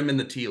sees the Grim in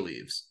the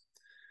Tealeaves.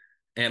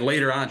 And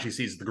later on, she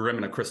sees the Grim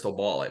in a crystal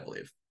ball, I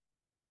believe.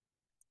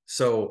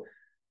 So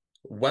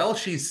while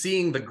she's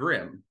seeing the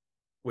Grim,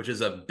 which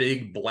is a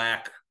big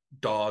black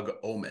dog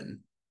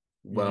omen,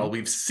 well, Mhm.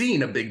 we've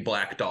seen a big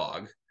black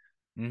dog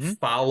Mhm.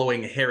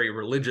 following Harry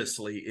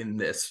religiously in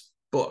this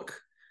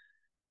book.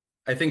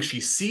 I think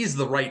she sees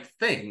the right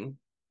thing,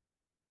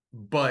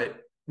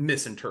 but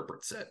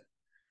misinterprets it.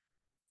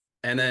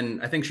 And then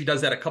I think she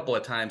does that a couple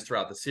of times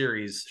throughout the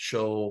series.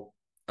 She'll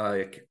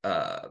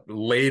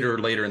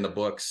later in the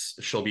books,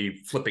 she'll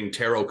be flipping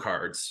tarot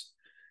cards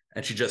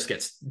and she just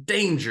gets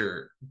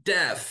danger,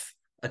 death,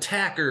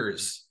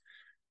 attackers.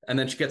 And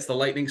then she gets the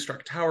lightning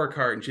struck tower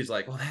card and she's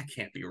like, well, that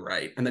can't be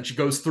right. And then she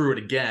goes through it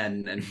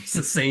again and it's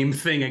the same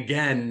thing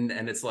again.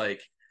 And it's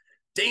like,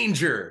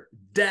 danger,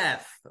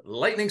 death,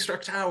 lightning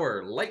struck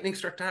tower, lightning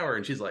struck tower.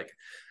 And she's like,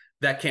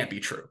 that can't be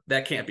true.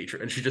 That can't be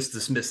true. And she just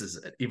dismisses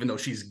it, even though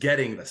she's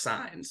getting the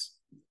signs.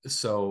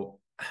 So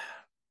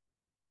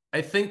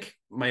I think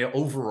my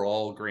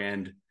overall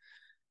grand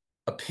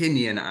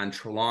opinion on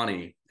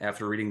Trelawney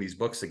after reading these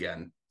books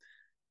again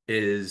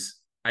is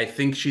I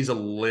think she's a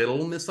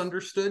little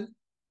misunderstood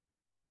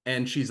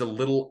and she's a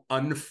little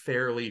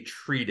unfairly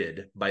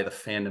treated by the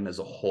fandom as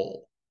a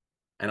whole.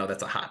 I know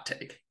that's a hot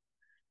take.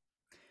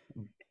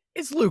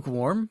 It's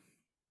lukewarm.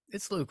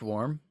 It's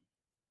lukewarm.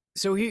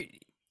 So here,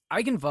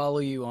 I can follow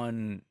you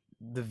on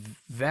the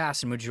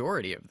vast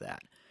majority of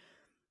that.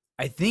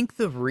 I think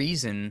the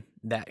reason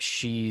that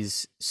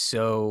she's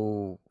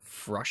so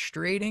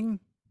frustrating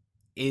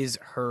is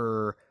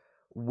her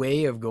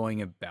way of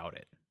going about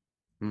it.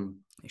 Hmm.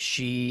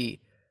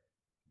 She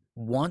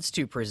wants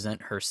to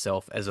present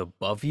herself as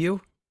above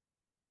you,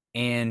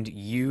 and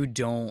you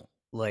don't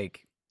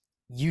like,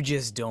 you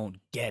just don't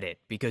get it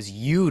because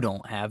you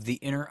don't have the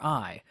inner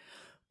eye.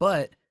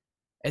 But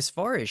As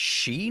far as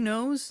she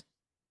knows,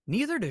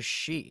 neither does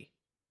she.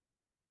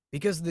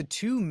 Because the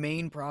two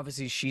main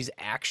prophecies she's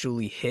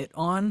actually hit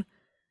on,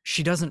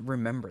 she doesn't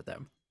remember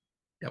them.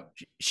 Yep.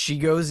 She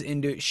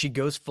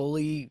goes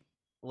fully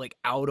like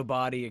out of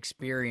body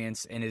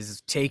experience and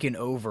is taken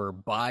over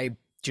by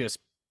just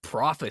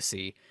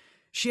prophecy.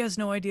 She has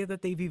no idea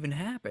that they've even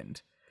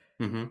happened.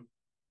 Mm-hmm.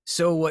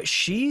 So what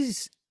she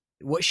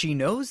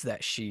knows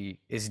that she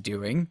is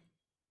doing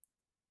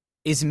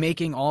is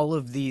making all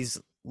of these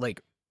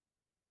like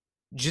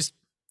just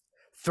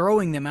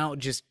throwing them out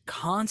just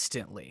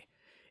constantly.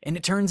 And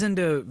it turns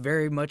into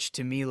very much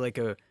to me like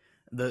a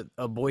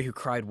boy who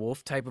cried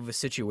wolf type of a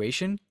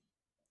situation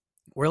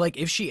where like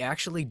if she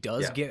actually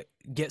does Yeah.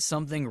 get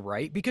something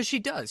right, because she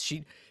does.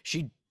 She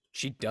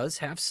she does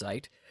have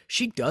sight.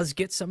 She does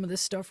get some of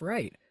this stuff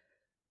right.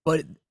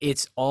 But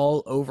it's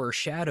all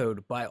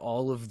overshadowed by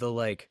all of the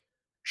like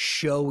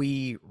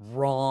showy,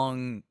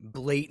 wrong,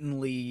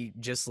 blatantly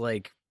just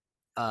like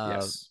uh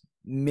Yes.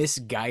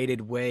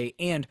 misguided way,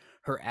 and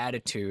her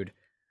attitude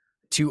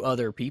to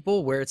other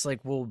people where it's like,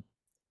 well,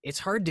 it's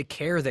hard to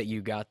care that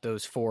you got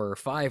those 4 or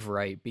 5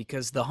 right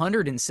because the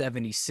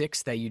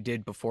 176 that you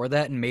did before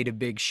that and made a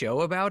big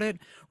show about it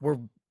were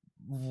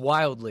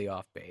wildly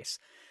off base.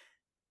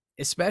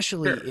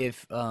 Especially Sure.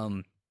 if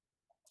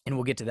and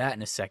we'll get to that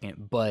in a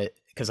second, but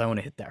because I want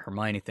to hit that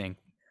Hermione thing.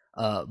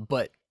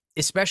 But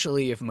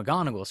especially if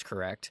McGonagall's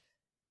correct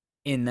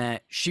in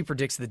that she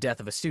predicts the death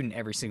of a student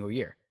every single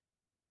year.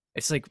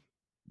 It's like,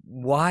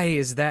 why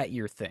is that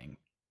your thing?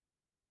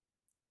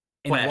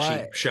 And Flashy,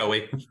 why?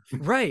 showy.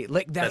 Right,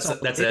 like that's all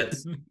That's it it.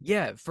 is.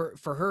 Yeah, for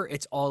her,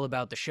 it's all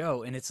about the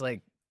show, and it's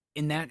like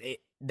in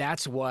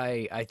that's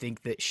why I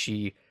think that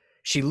she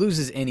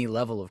loses any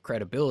level of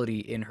credibility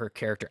in her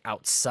character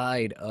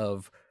outside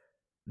of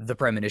the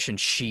premonition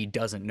she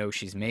doesn't know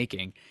she's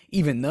making,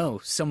 even though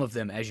some of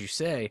them, as you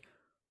say,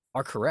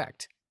 are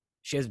correct.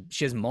 She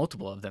has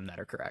multiple of them that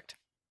are correct.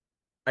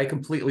 I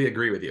completely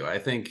agree with you. I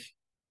think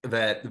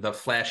that the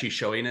flashy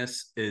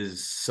showiness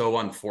is so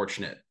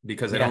unfortunate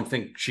because I Yeah. don't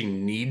think she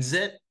needs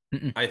it.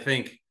 Mm-mm. I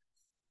think,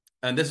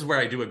 and this is where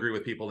I do agree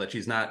with people that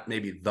she's not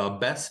maybe the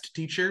best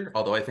teacher,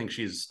 although I think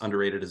she's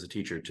underrated as a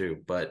teacher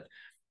too. But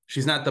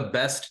she's not the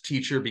best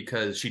teacher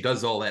because she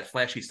does all that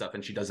flashy stuff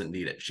and she doesn't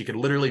need it. She could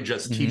literally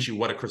just Mm-hmm. teach you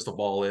what a crystal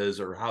ball is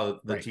or how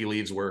the Right. tea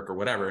leaves work or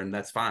whatever, and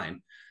that's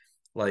fine.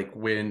 Like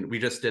when we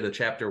just did a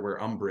chapter where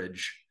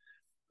Umbridge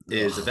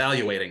is Ugh.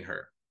 evaluating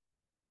her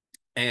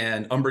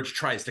and Umbridge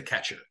tries to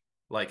catch her.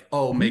 Like,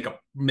 oh, Mm-hmm.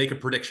 make a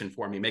prediction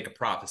for me, make a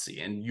prophecy.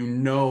 And you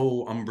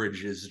know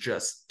Umbridge is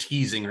just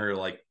teasing her,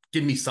 like,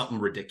 give me something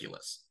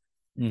ridiculous.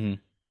 Mm-hmm.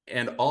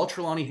 And all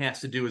Trelawney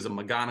has to do is a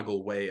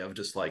McGonagall way of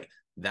just like,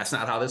 that's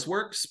not how this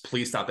works.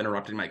 Please stop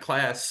interrupting my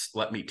class.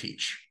 Let me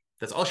teach.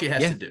 That's all she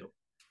has to Yeah. do.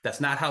 That's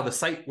not how the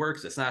site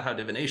works. That's not how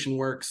divination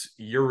works.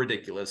 You're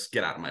ridiculous.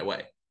 Get out of my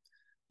way.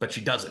 But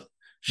she doesn't.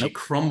 She Nope.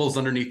 crumbles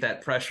underneath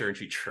that pressure and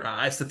she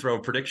tries to throw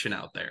a prediction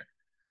out there.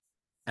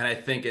 And I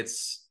think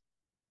it's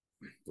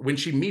when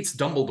she meets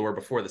Dumbledore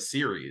before the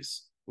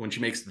series, when she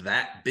makes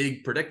that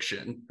big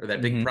prediction or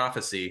that big Mm-hmm.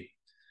 prophecy,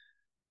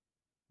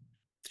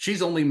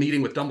 she's only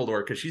meeting with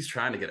Dumbledore because she's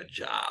trying to get a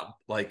job.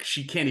 Like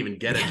she can't even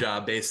get a Yeah.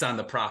 job based on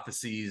the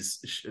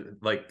prophecies.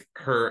 Like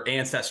her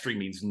ancestry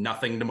means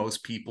nothing to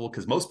most people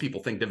because most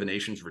people think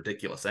divination's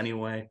ridiculous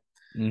anyway.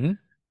 Mm-hmm.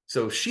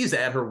 So she's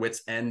at her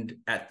wits' end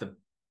at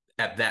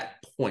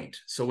that point.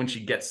 So when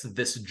she gets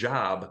this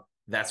job,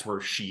 that's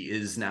where she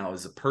is now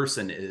as a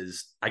person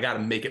is I got to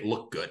make it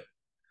look good.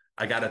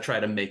 I got to try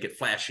to make it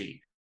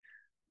flashy.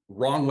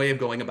 Wrong way of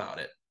going about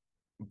it.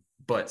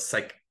 But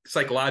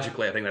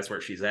psychologically, I think that's where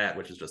she's at,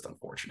 which is just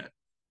unfortunate.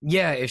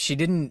 Yeah, if she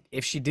didn't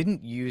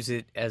use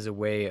it as a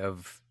way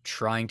of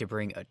trying to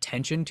bring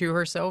attention to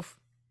herself,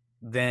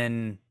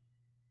 then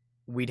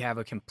we'd have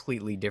a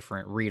completely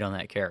different read on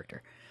that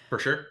character. For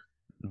sure.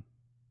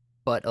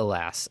 But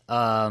alas,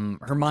 Yeah.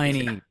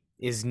 Hermione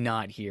is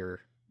not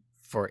here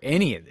for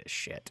any of this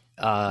shit.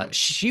 No.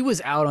 She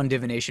was out on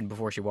divination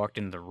before she walked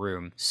into the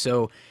room.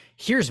 So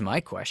here's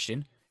my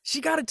question: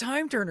 she got a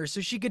time turner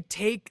so she could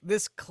take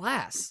this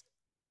class.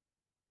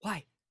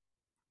 Why?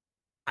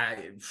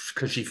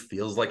 Because she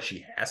feels like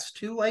she has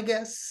to, I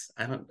guess.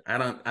 I don't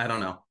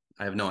know.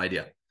 I have no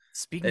idea.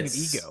 Speaking of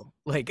It's ego,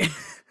 like,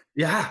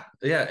 yeah,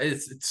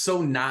 it's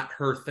so not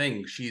her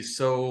thing. She's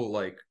so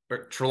like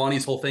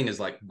Trelawney's whole thing is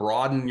like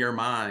broaden your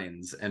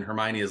minds, and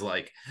Hermione is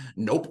like,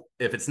 nope.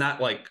 If it's not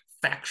like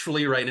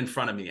factually right in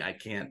front of me, I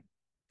can't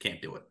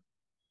do it.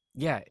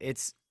 yeah,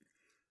 it's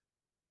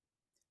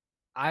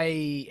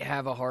I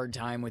have a hard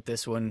time with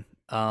this one.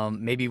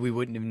 Maybe we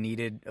wouldn't have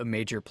needed a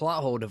major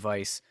plot hole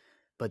device,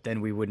 but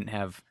then we wouldn't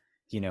have,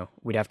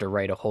 we'd have to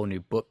write a whole new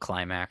book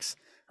climax.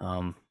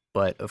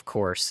 But of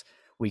course,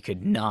 we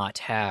could not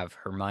have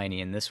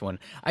Hermione in this one.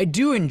 I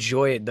do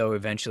enjoy it though.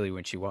 Eventually,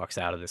 when she walks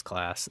out of this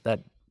class,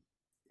 that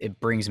it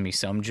brings me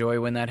some joy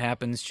when that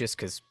happens. Just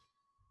because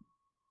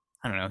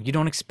I don't know, you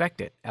don't expect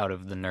it out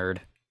of the nerd.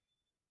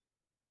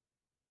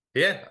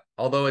 Yeah,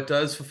 although it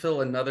does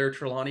fulfill another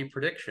Trelawney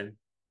prediction.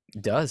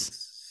 It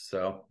does.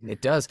 So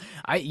It does.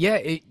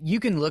 You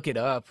can look it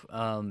up.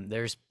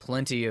 There's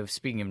plenty of,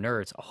 speaking of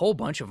nerds, a whole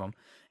bunch of them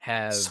so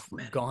have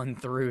many. gone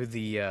through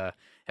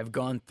have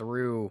gone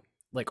through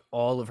like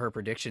all of her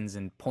predictions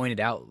and pointed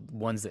out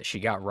ones that she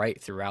got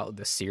right throughout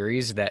the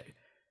series that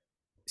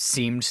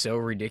seemed so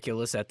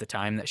ridiculous at the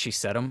time that she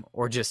said them,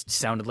 or just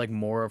sounded like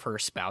more of her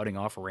spouting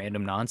off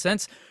random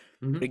nonsense.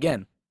 But Mhm.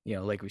 again,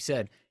 like we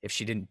said, if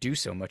she didn't do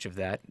so much of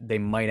that, they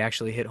might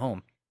actually hit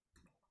home.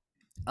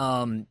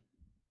 Um,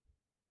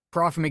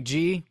 Prof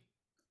McGee,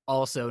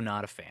 also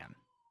not a fan.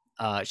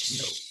 No.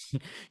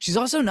 She's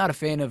also not a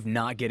fan of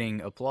not getting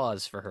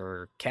applause for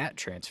her cat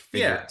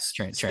Yeah.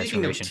 Speaking of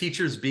transformation.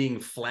 teachers being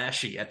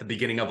flashy at the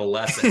beginning of a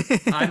lesson,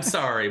 I'm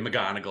sorry,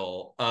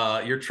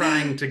 McGonagall. You're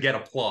trying to get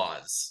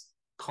applause.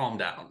 Calm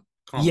down.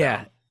 Calm Yeah,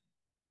 down.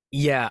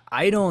 yeah.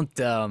 I don't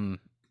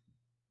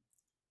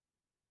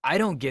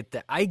get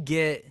that. I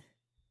get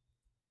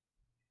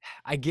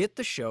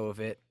the show of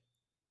it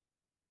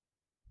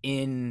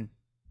in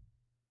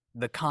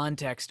the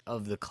context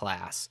of the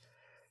class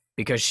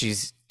because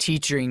she's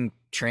teaching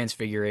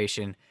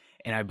transfiguration,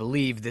 and I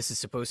believe this is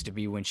supposed to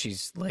be when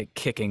she's like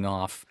kicking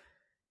off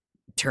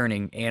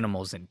turning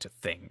animals into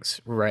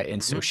things, right?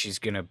 And so Hmm. she's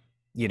gonna,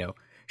 you know,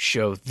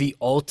 show the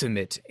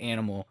ultimate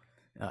animal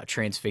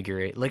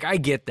transfigurate. Like I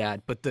get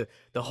that, but the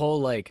whole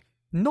like,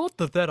 not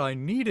that I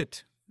need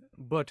it,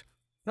 but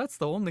that's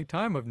the only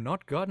time I've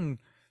not gotten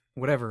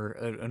whatever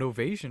an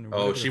ovation or Oh,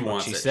 whatever the she fuck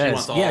wants she it. She says.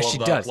 wants Yeah, all she of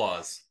the does.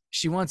 applause.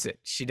 She wants it.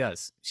 She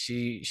does.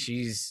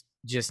 She's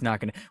just not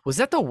gonna. Was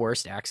that the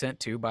worst accent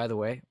too? By the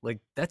way, like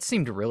that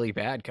seemed really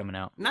bad coming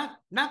out. Not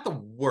the It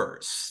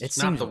worst. Not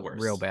seems the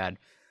real worst. bad.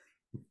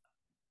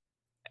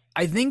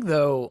 I think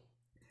though.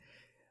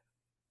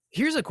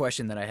 Here's a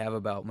question that I have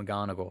about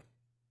McGonagall.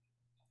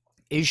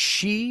 Is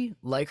she,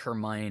 like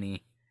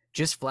Hermione,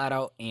 just flat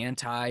out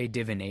anti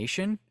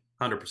divination?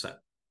 100%.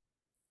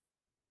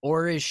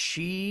 Or is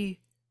she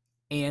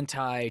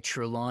anti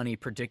Trelawney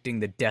predicting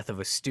the death of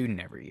a student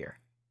every year?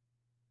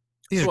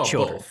 These are Well,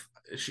 children.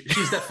 both.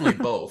 She's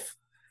definitely both.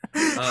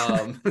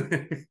 Um,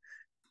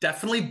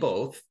 definitely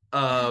both.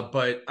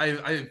 But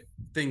I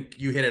think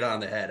you hit it on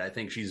the head. I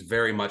think she's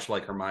very much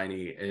like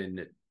Hermione,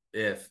 and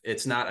if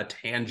it's not a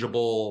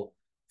tangible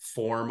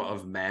form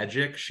of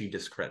magic, she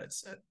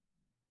discredits it.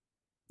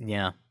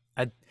 Yeah.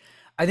 I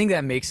I think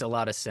that makes a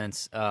lot of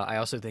sense. I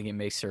also think it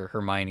makes her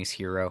Hermione's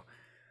hero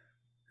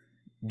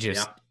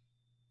just Yeah.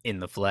 in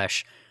the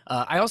flesh.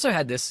 I also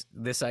had this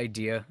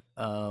idea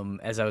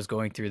as I was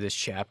going through this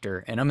chapter,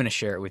 and I'm going to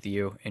share it with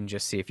you and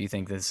just see if you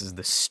think this is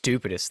the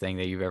stupidest thing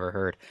that you've ever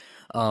heard.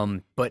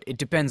 But it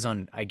depends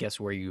on, I guess,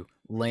 where you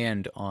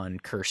land on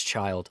Cursed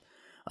Child,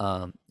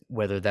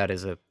 whether that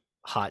is a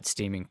hot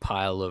steaming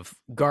pile of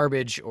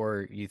garbage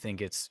or you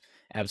think it's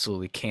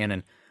absolutely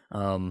canon.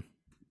 Um,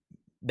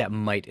 that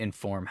might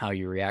inform how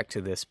you react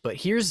to this. But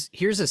here's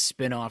a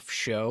spin-off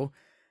show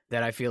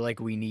that I feel like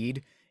we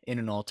need in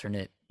an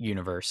alternate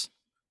universe.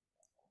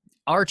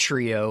 Our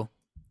trio,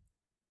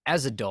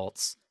 as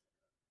adults,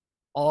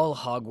 all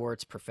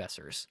Hogwarts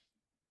professors.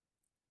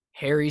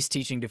 Harry's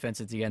teaching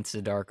Defense Against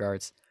the Dark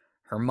Arts,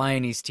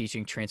 Hermione's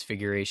teaching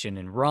Transfiguration,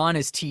 and Ron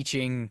is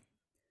teaching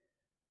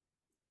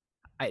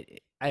I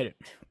I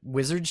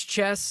Wizard's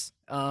chess,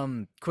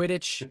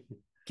 Quidditch.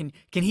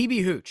 Can he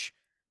be Hooch?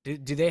 Do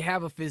they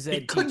have a phys He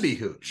ed could teach? be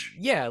Hooch.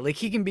 Yeah, like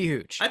he can be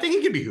Hooch. I think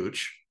he could be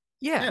Hooch.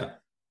 Yeah, Yeah.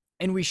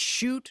 and we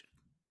shoot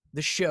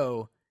the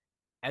show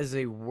as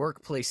a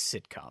workplace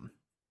sitcom.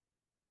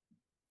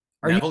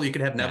 Are you Neville, you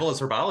could have that? Neville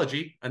as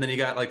herbology, and then you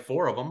got like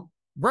four of them.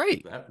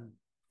 Right, That'd be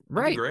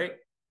right. great.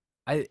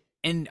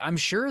 And I'm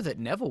sure that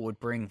Neville would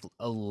bring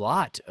a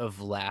lot of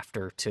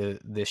laughter to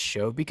this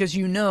show because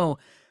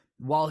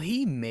while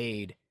he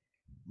made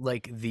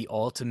like the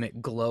ultimate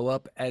glow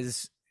up,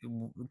 as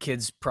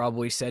kids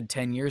probably said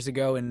 10 years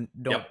ago and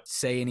don't Yep.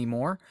 say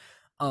anymore,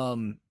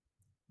 um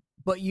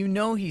but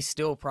he's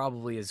still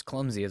probably as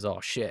clumsy as all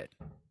shit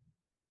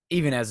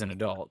even as an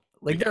adult.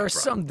 Like there Yeah, are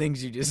bro. some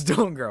things you just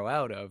don't grow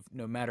out of,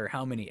 no matter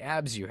how many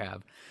abs you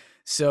have.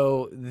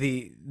 So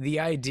the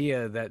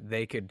idea that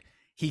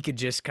he could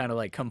just kind of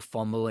like come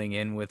fumbling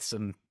in with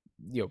some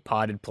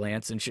potted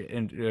plants and shit,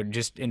 and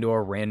just into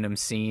a random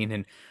scene,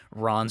 and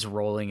Ron's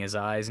rolling his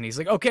eyes, and he's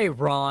like, "Okay,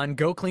 Ron,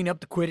 go clean up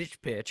the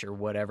Quidditch pitch or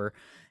whatever."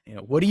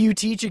 What do you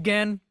teach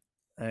again?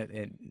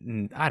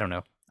 I don't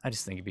know. I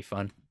just think it'd be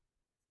fun.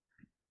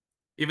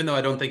 Even though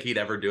I don't think he'd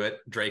ever do it,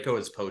 Draco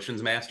is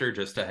potions master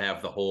just to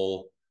have the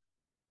whole Oh,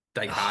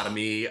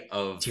 dichotomy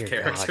of dear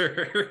God,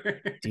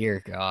 character. dear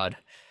God.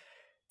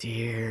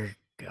 Dear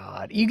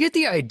God, you get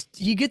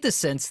the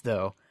sense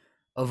though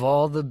of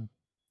all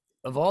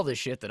the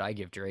shit that I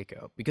give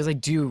Draco, because I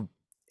do,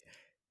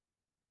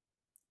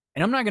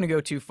 and I'm not going to go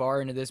too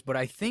far into this, but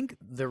I think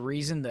the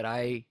reason that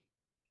I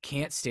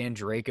can't stand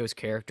Draco's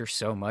character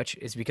so much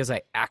is because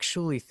I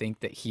actually think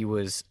that he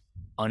was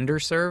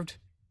underserved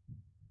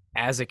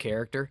as a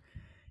character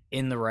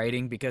in the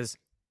writing, because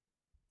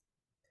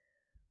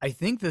I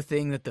think the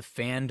thing that the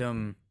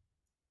fandom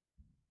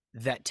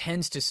that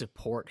tends to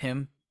support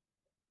him,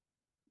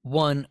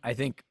 one, I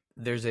think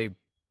there's a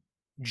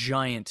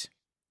giant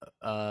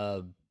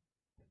uh,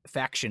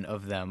 faction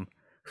of them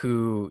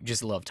who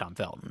just love Tom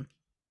Felton.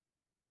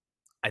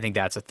 I think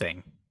that's a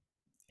thing.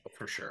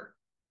 For sure.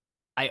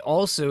 I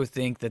also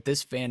think that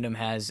this fandom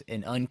has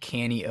an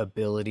uncanny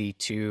ability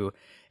to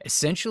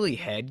essentially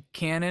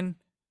headcanon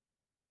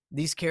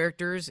these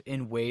characters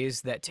in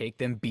ways that take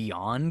them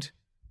beyond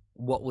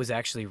what was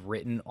actually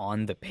written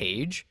on the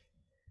page.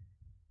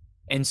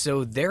 And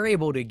so they're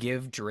able to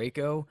give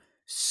Draco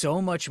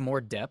so much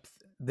more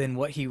depth than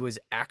what he was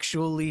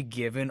actually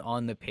given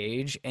on the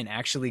page and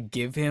actually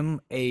give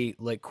him a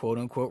like quote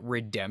unquote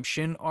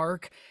redemption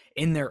arc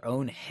in their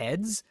own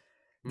heads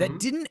that Hmm.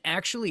 didn't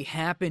actually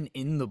happen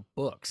in the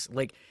books.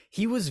 Like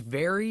he was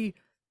very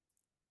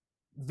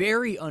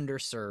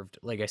underserved,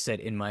 like I said,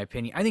 in my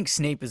opinion. I think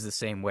Snape is the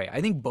same way.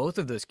 I think both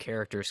of those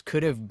characters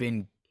could have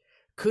been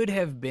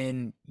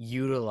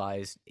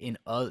utilized in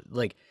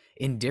like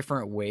in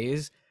different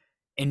ways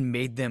and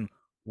made them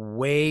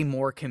way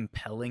more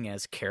compelling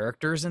as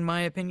characters, in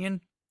my opinion.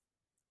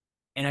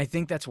 And I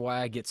think that's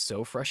why I get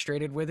so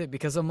frustrated with it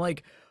because I'm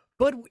like,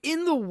 but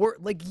in the word,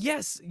 like,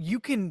 yes, you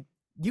can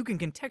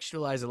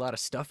contextualize a lot of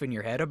stuff in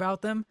your head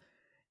about them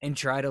and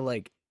try to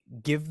like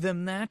give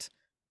them that,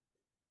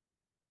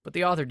 but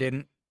the author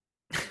didn't.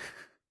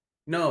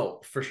 No,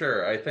 for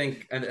sure. I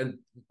think, and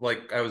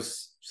like I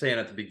was saying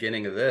at the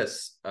beginning of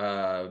this,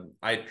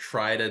 I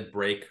try to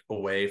break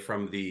away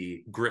from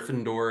the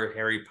Gryffindor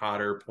Harry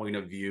Potter point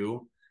of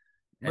view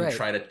and Right.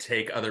 try to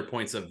take other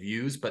points of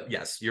views. But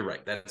yes, you're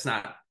right. That's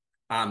not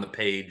on the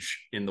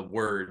page in the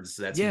words.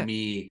 That's Yeah.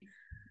 me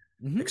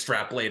Hmm.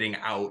 extrapolating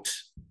out,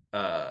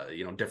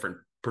 different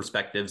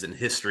perspectives and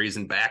histories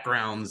and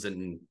backgrounds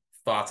and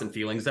thoughts and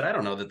feelings that I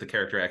don't know that the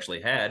character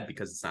actually had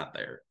because it's not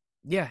there.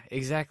 Yeah,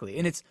 exactly.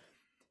 And it's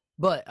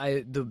but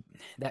I the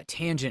that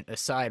tangent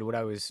aside, what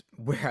I was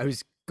where I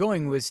was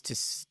going was to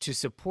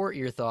support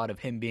your thought of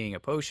him being a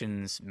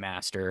potions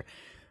master.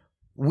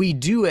 We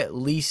do at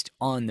least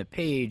on the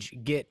page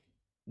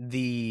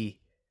the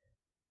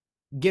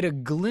get a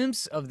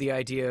glimpse of the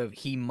idea of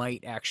he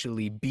might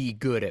actually be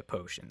good at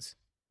potions.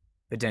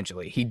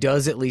 Potentially, he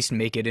does at least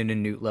make it into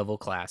newt level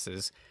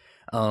classes.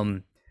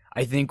 Um,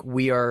 I think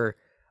we are.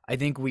 I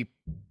think we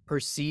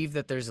perceive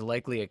that there's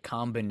likely a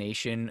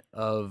combination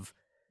of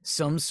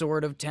some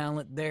sort of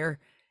talent there,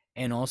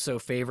 and also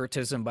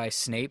favoritism by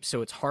Snape.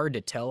 So it's hard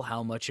to tell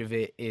how much of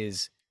it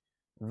is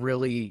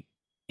really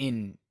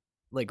in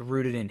like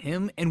rooted in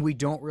him, and we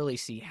don't really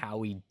see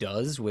how he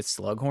does with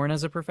Slughorn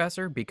as a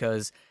professor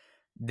because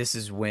this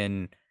is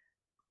when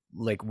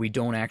like we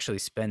don't actually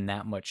spend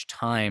that much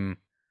time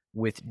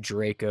with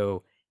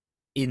Draco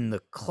in the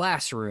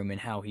classroom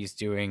and how he's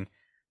doing.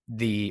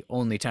 The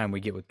only time we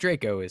get with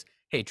Draco is,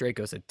 hey,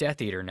 Draco's a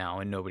Death Eater now,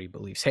 and nobody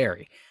believes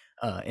Harry.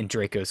 And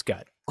Draco's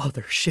got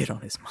other shit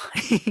on his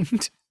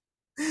mind.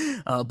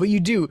 But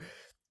you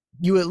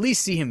at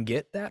least see him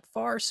get that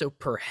far, so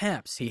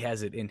perhaps he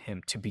has it in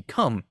him to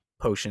become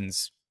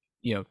Potion's,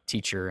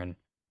 teacher and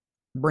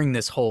bring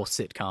this whole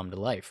sitcom to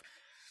life.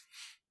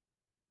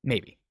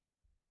 Maybe,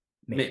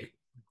 maybe. Maybe.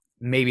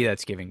 Maybe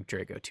that's giving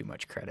Draco too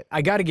much credit.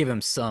 I got to give him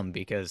some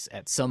because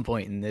at some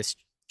point in this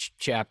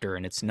chapter,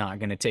 and it's not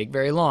going to take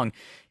very long,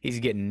 he's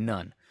getting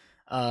none.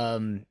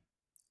 Um,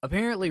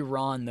 Apparently,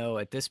 Ron, though,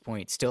 at this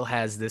point, still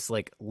has this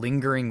like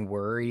lingering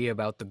worry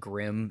about the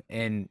Grim,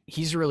 and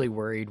he's really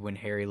worried when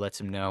Harry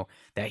lets him know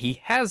that he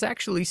has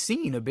actually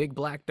seen a big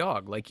black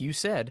dog, like you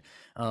said.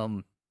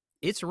 Um,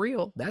 it's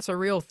real. That's a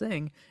real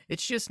thing.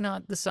 It's just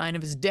not the sign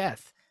of his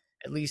death.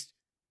 At least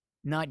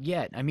not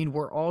yet. I mean,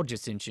 we're all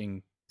just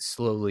inching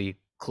slowly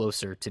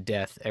closer to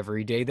death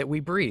every day that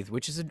we breathe,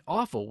 which is an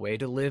awful way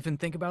to live and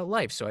think about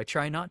life, so I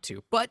try not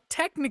to. But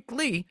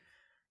technically,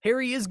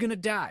 Harry is going to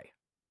die.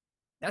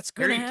 That's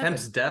going to Harry happen.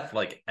 tempts death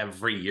like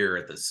every year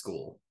at this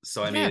school.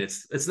 So I mean Yeah.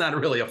 it's not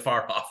really a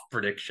far off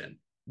prediction.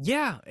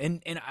 Yeah,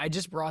 and I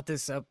just brought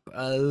this up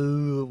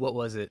what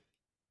was it?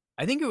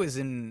 I think it was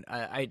in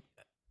I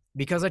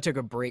because I took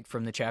a break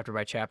from the chapter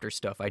by chapter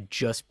stuff, I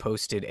just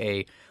posted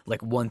a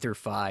like 1 through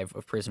 5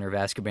 of Prisoner of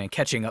Azkaban,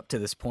 catching up to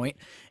this point.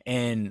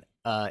 And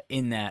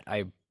in that,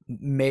 I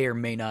may or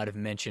may not have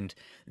mentioned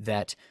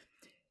that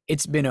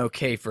it's been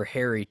okay for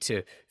Harry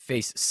to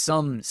face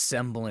some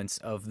semblance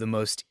of the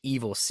most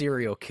evil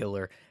serial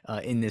killer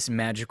in this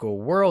magical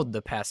world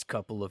the past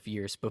couple of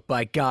years. But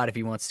by God, if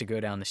he wants to go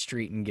down the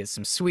street and get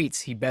some sweets,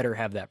 he better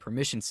have that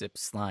permission slip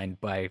signed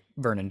by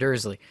Vernon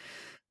Dursley.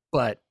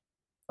 But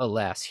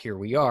alas, here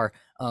we are.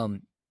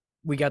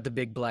 We got the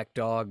big black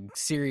dog,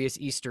 serious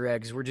Easter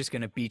eggs. We're just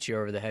going to beat you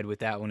over the head with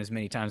that one as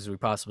many times as we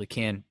possibly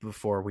can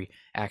before we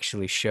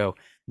actually show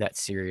that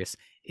Sirius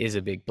is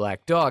a big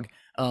black dog.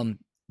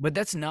 But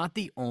that's not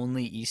the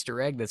only Easter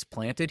egg that's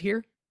planted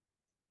here.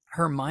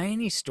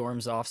 Hermione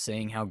storms off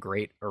saying how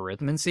great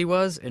arithmancy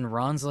was, and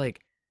Ron's like,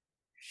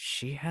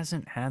 she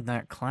hasn't had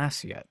that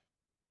class yet.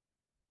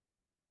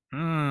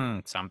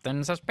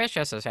 Something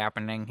suspicious is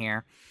happening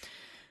here.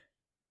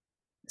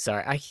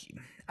 Sorry,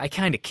 I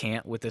kind of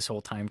can't with this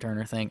whole time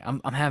turner thing.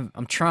 I'm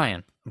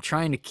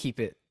trying to keep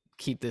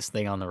this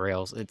thing on the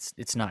rails.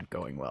 It's not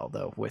going well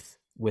though with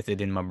with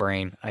it in my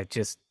brain.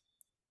 It's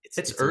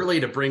It's a early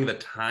to bring the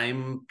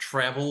time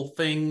travel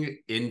thing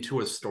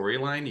into a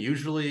storyline.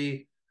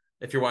 Usually,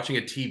 if you're watching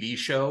a TV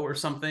show or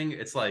something,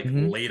 it's like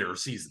Mhm. later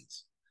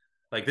seasons.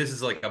 Like this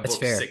is like a That's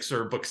book fair. 6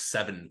 or book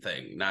 7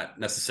 thing, not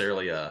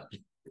necessarily a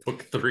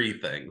book 3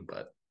 thing,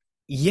 but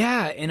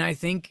Yeah, and I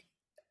think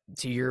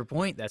to your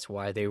point, that's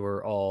why they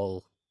were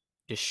all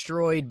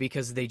destroyed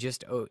because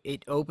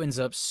it opens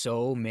up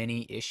so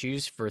many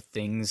issues for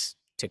things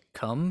to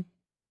come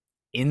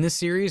in the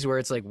series where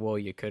it's like, well,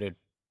 you could have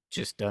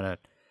just done a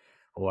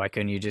why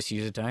couldn't you just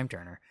use a time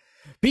turner?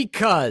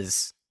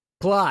 Because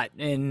plot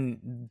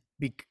and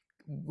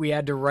we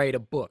had to write a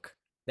book.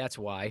 That's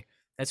why.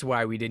 That's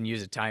why we didn't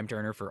use a time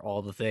turner for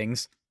all the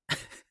things.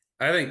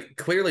 I think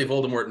clearly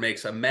Voldemort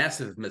makes a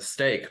massive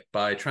mistake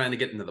by trying to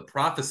get into the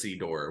prophecy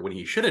door when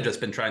he should have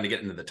just been trying to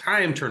get into the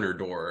time turner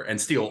door and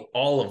steal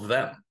all of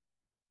them.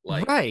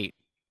 Like, Right.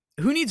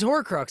 Who needs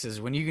Horcruxes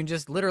when you can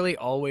just literally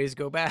always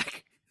go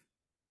back?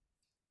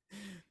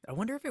 I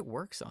wonder if it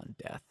works on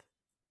death.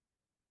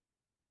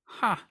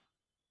 Huh.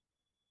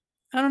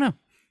 I don't know.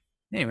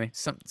 Anyway,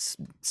 some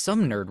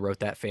nerd wrote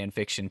that fan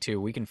fiction too.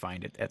 We can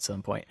find it at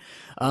some point.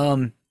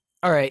 Um,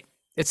 all right,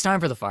 it's time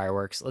for the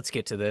fireworks. Let's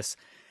get to this.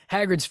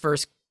 Hagrid's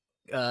first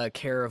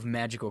care of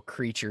magical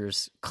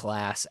creatures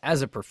class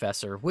as a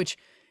professor. Which,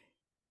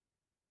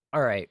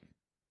 all right,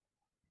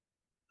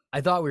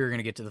 I thought we were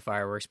gonna get to the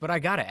fireworks, but I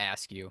gotta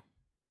ask you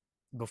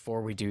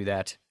before we do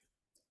that.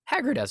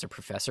 Hagrid as a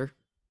professor.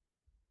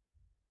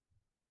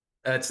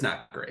 it's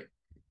not great.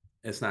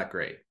 It's not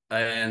great.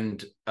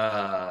 And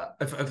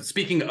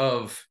speaking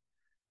of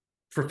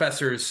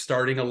professors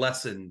starting a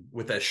lesson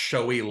with a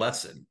showy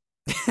lesson,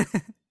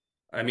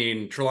 I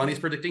mean, Trelawney's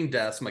predicting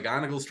deaths.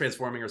 McGonagall's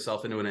transforming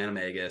herself into an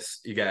animagus.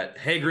 You got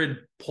Hagrid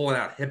pulling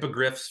out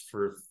hippogriffs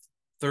for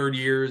third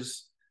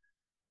years.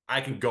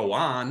 I can go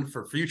on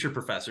for future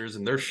professors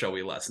and their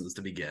showy lessons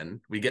to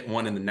begin. We get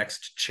one in the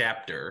next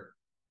chapter,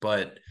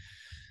 but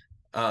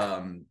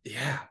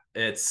yeah,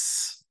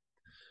 it's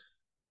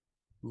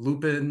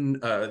Lupin.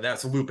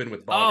 That's Lupin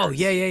with Oh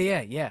yeah, Boggarts,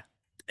 yeah, yeah, yeah.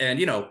 and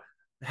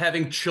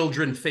having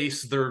children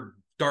face their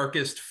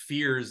darkest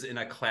fears in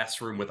a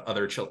classroom with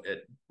other children.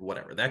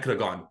 Whatever, that could have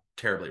gone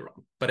terribly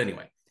wrong. But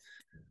anyway,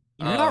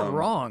 You're not um,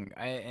 wrong.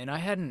 I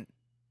hadn't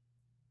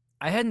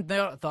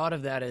thought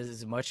of that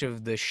as much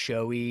of the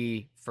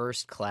showy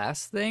first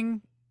class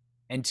thing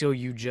until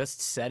you just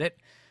said it.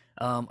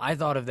 I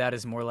thought of that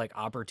as more like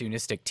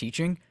opportunistic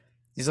teaching.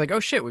 He's like, oh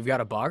shit, we've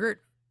got a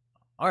boggart.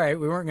 All right,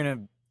 we weren't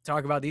gonna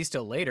talk about these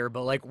till later,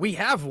 but like we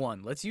have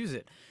one. Let's use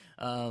it.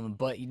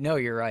 But no,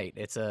 you're right.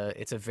 It's a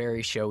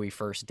very showy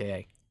first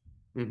day.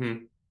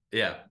 mm-hmm.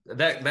 Yeah,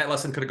 that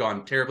lesson could have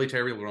gone terribly,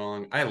 terribly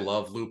wrong. I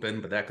love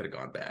Lupin, but that could have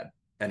gone bad.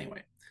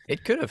 Anyway,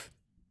 It could have.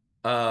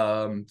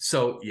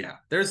 so yeah,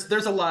 there's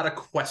a lot of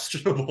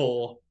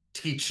questionable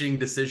teaching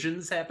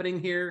decisions happening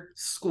here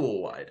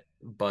school wide,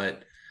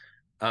 but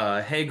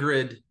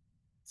Hagrid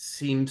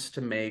seems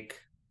to make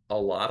a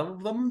lot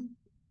of them,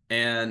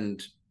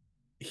 and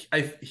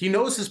he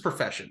knows his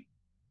profession.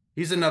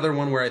 He's another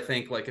one where I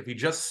think like if he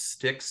just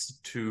sticks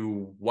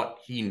to what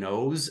he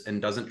knows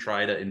and doesn't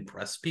try to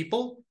impress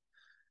people,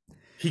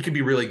 he could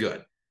be really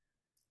good.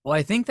 Well,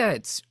 I think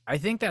that's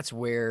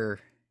where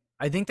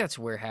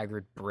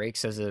Hagrid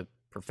breaks as a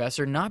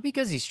professor, not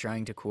because he's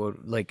trying to quote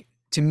like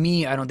to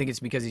me, I don't think it's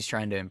because he's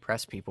trying to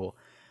impress people.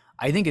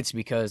 I think it's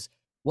because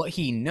what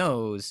he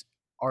knows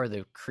are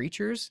the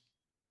creatures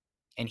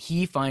and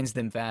he finds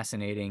them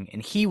fascinating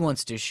and he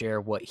wants to share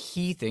what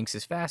he thinks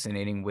is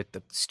fascinating with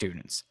the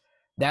students.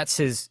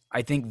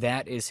 I think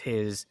that is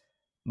his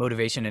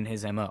motivation and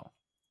his MO.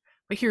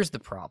 But here's the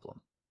problem.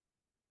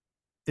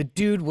 The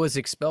dude was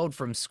expelled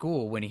from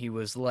school when he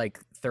was like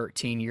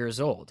 13 years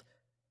old.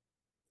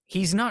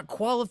 He's not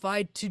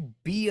qualified to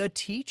be a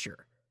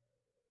teacher.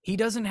 He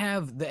doesn't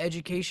have the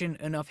education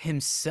enough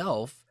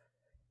himself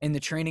and the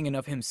training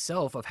enough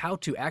himself of how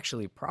to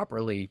actually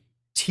properly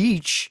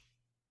teach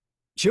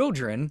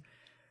children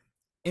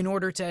in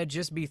order to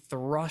just be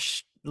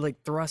thrust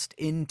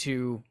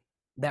into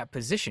that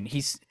position.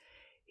 He's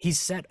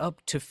set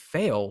up to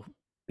fail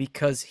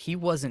because he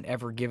wasn't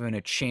ever given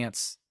a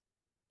chance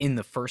in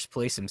the first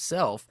place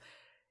himself.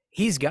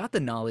 He's got the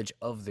knowledge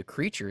of the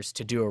creatures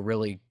to do a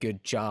really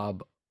good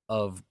job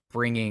of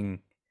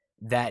bringing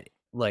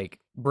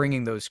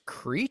those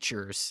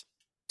creatures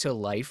to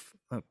life,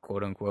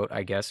 quote unquote,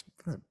 I guess.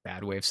 That's a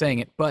bad way of saying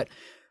it, but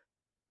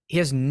he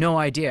has no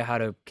idea how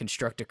to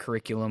construct a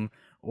curriculum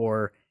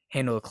or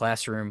handle a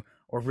classroom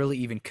or really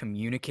even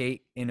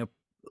communicate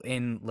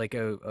in like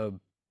a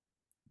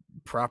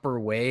proper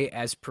way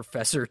as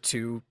professor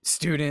to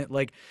student.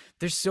 Like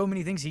there's so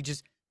many things he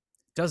just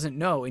doesn't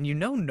know, and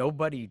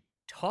nobody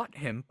taught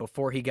him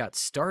before he got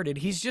started.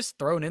 He's just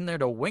thrown in there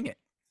to wing it.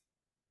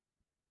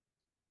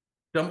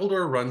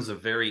 Dumbledore runs a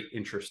very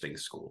interesting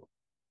school,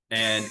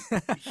 and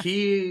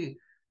he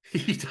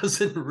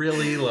doesn't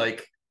really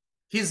like.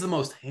 He's the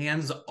most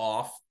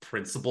hands-off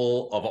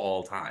principal of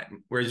all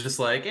time, where he's just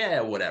like,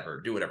 yeah, whatever,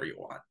 do whatever you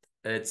want.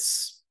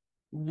 It's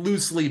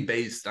loosely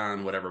based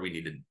on whatever we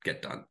need to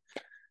get done.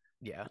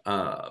 Yeah.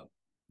 Uh,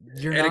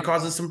 You're and it not.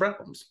 causes some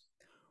problems.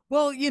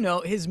 Well, you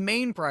know, his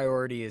main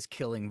priority is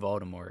killing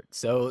Voldemort.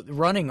 So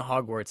running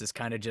Hogwarts is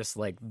kind of just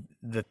like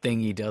the thing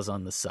he does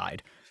on the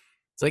side.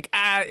 It's like,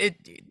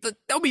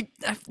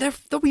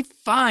 they'll be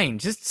fine.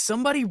 Just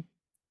somebody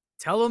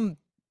tell them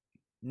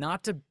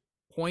not to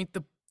point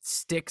the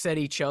sticks at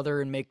each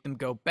other and make them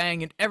go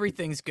bang, and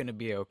everything's gonna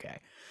be okay.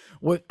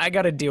 What I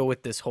got to deal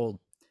with this whole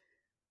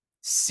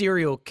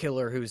serial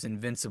killer who's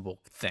invincible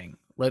thing.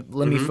 Let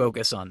me Mm-hmm.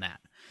 focus on that.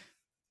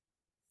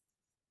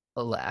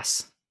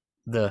 Alas,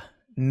 the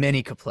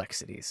many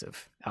complexities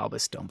of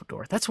Albus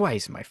Dumbledore. That's why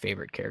he's my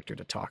favorite character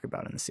to talk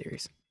about in the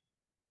series.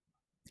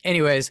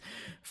 Anyways,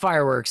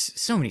 fireworks,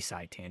 so many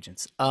side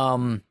tangents.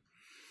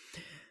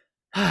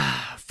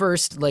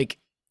 First, like,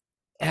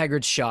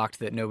 Hagrid's shocked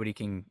that nobody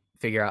can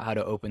figure out how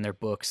to open their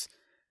books.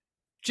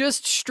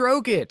 Just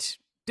stroke it.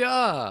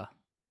 Duh.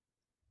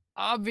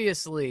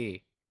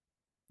 Obviously.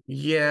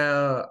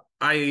 Yeah,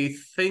 I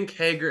think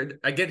Hagrid.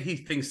 I get he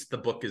thinks the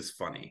book is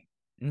funny,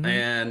 Mm-hmm.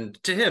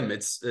 and to him,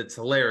 it's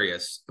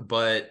hilarious.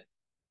 But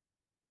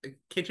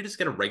can't you just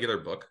get a regular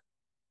book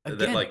that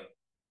Again. like?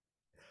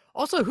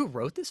 Also, who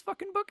wrote this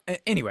fucking book?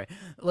 Anyway,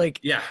 like,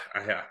 Yeah,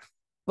 yeah.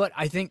 but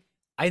I think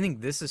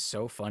this is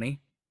so funny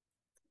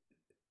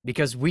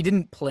because we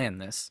didn't plan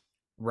this,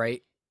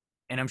 right?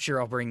 And I'm sure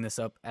I'll bring this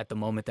up at the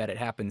moment that it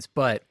happens,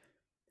 but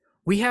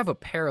we have a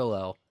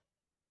parallel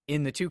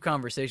in the two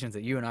conversations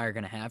that you and I are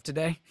going to have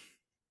today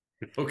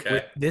with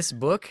Okay, this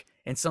book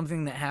and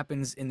something that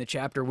happens in the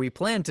chapter we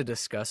plan to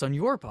discuss on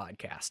your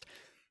podcast.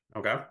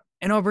 okay.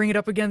 And I'll bring it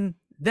up again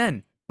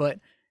then, but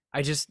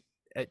I just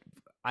uh,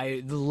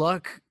 the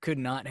luck could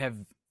not have,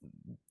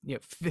 you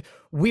know,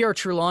 we are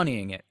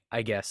Trelawneying it,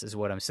 I guess is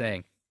what I'm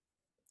saying.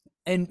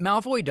 And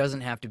Malfoy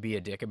doesn't have to be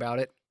a dick about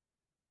it,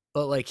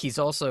 but like he's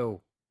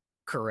also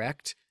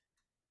correct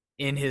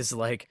in his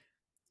like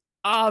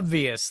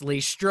obviously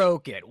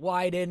stroke it.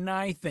 Why didn't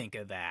I think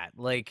of that?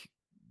 Like,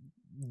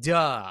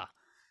 duh.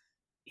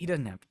 He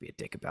doesn't have to be a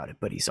dick about it,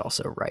 but he's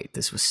also right.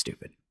 This was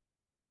stupid.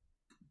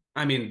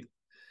 I mean,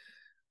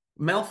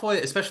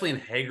 Malfoy, especially in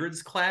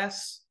Hagrid's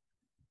class,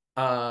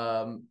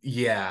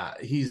 yeah,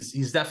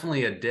 he's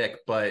definitely a dick,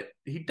 but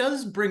he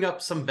does bring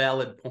up some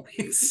valid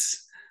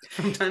points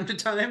from time to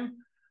time,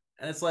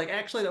 and it's like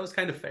actually that was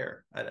kind of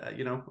fair.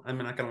 I'm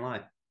not gonna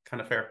lie,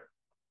 kind of fair.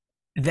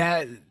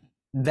 That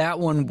that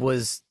one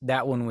was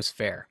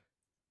fair.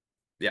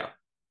 Yeah,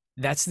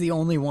 That's the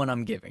only one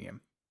I'm giving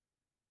him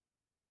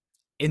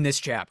in this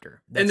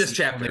chapter. in That's this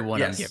the only chapter,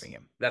 one I'm yes, giving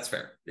him that's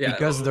fair. Yeah,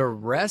 because the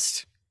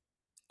rest,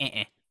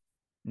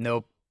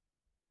 nope.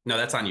 no,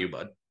 that's on you,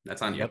 bud.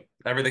 That's on you. Yep.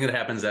 Everything that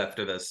happens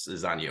after this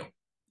is on you.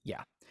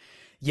 Yeah.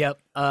 Yep.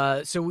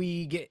 So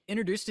we get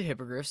introduced to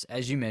hippogriffs,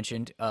 as you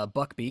mentioned.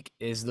 Buckbeak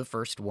is the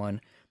first one,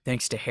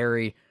 thanks to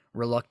Harry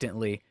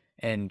reluctantly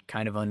and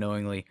kind of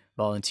unknowingly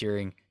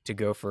volunteering to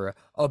go for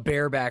a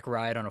bareback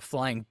ride on a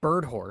flying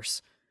bird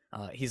horse.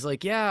 He's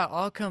like, "Yeah,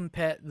 I'll come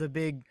pet the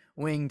big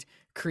winged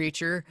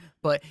creature,"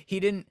 but he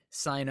didn't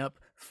sign up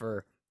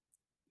for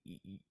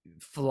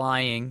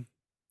flying.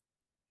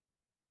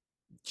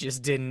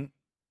 Just didn't.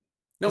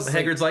 Nope, It's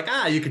like, Hagrid's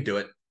like, you could do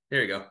it.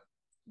 Here you go.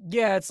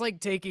 yeah, it's like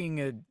taking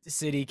a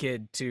city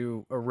kid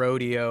to a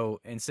rodeo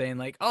and saying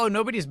like, "Oh,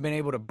 nobody's been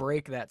able to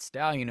break that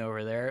stallion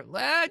over there.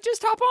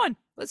 Just hop on.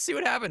 Let's see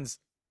what happens."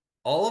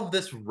 All of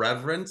this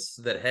reverence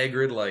that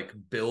Hagrid like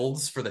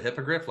builds for the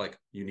hippogriff, like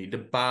you need to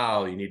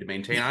bow, you need to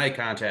maintain eye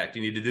contact,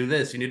 you need to do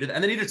this, you need to,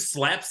 and then he just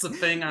slaps the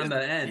thing on Just, the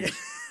yeah, end.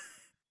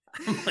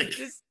 I'm like,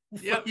 just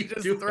what yep, are you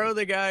just doing? throw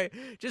the guy.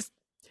 Just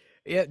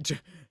yeah,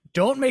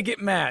 don't make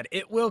it mad.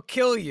 It will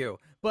kill you.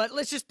 But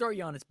let's just throw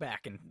you on its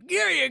back and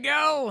here you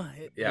go.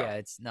 Yeah. Yeah,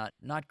 it's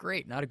not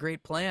great. Not a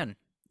great plan.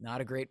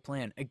 Not a great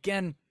plan.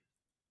 Again,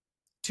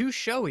 too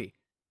showy.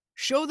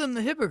 Show them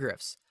the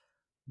hippogriffs.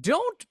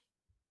 Don't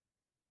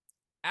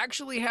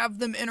actually have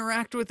them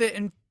interact with it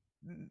and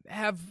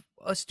have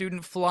a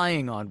student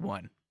flying on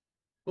one.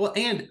 Well,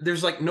 and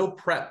there's like no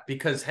prep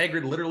because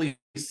Hagrid literally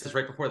says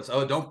right before this,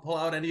 "Oh, don't pull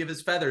out any of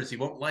his feathers. He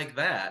won't like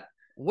that."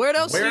 What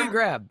else do you Where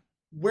grab?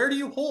 where do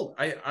you hold?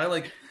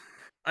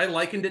 I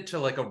likened it to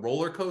like a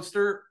roller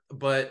coaster,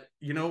 but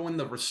you know when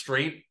the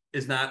restraint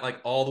is not like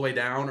all the way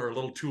down or a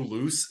little too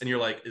loose, and you're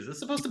like, "Is this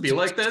supposed to be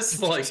like this?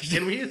 Like,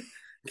 can we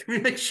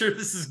make sure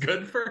this is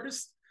good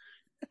first?"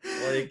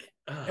 Like,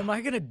 Am I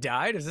gonna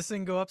die? Does this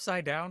thing go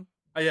upside down?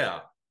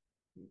 yeah,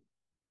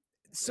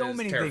 So it's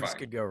many things terrifying.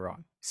 could go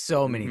wrong.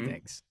 So many Mm-hmm.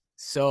 things.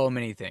 So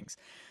many things.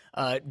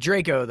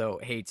 Draco, though,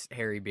 hates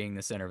Harry being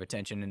the center of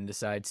attention and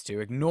decides to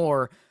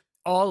ignore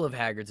all of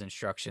Hagrid's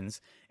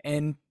instructions.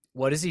 And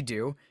what does he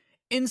do?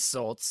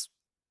 Insults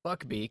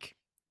Buckbeak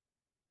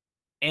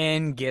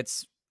and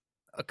gets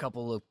a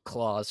couple of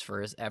claws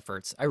for his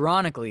efforts.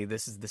 Ironically,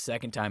 this is the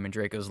second time in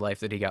Draco's life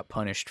that he got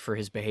punished for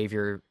his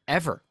behavior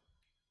ever,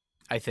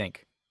 I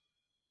think.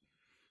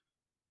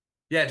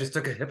 Yeah, it just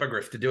took a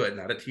hippogriff to do it,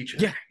 not a teacher.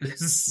 Yeah, yeah,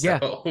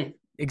 So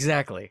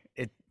exactly.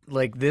 It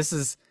like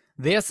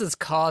This is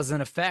cause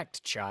and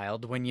effect,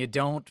 child, when you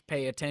don't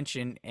pay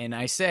attention. And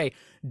I say,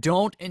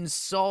 don't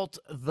insult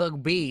the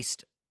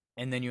beast.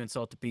 And then you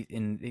insult the beast.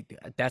 And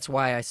that's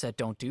why I said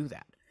don't do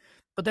that.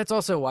 But that's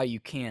also why you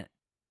can't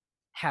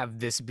have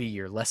this be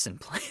your lesson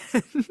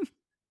plan.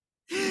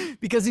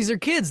 Because these are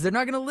kids. They're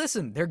not going to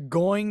listen. They're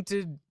going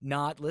to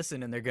not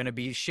listen and they're going to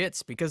be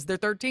shits because they're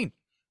 13.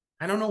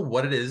 I don't know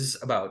what it is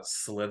about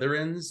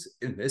Slytherins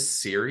in this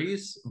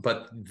series,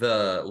 but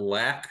the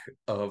lack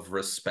of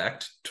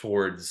respect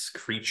towards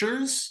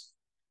creatures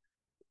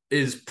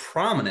is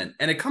prominent,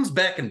 and it comes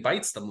back and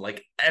bites them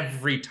like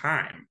every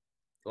time.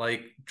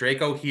 Like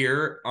Draco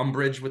here,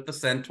 Umbridge with the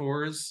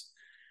centaurs.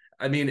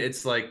 I mean,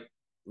 it's like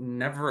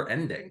never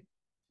ending.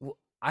 Well,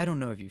 I don't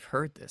know if you've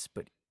heard this,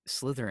 but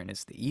Slytherin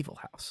is the evil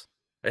house.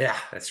 Yeah,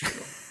 that's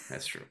true.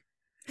 That's true.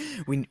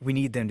 We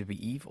need them to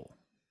be evil.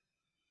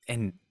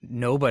 And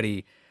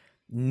nobody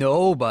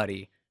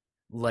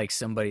likes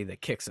somebody that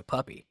kicks a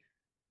puppy.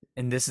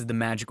 And this is the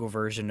magical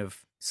version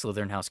of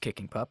Slytherin House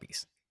kicking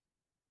puppies.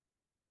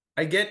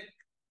 I get,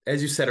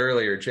 as you said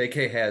earlier,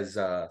 JK has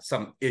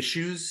some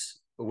issues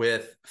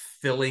with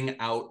filling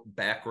out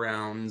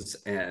backgrounds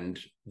and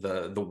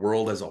the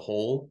world as a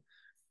whole.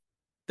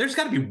 There's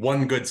got to be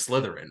one good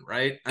Slytherin,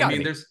 right?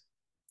 There's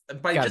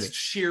by Gotta just be.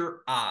 sheer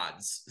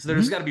odds. So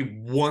there's got to be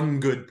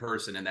one good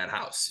person in that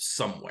house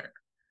somewhere.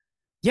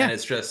 Yeah. And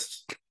it's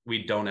just,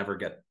 we don't ever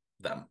get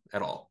them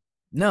at all.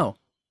 No,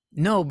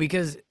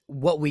 because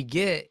what we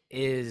get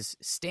is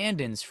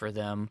stand-ins for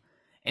them,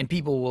 and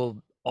people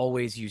will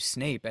always use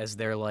Snape as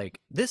their like,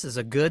 this is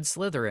a good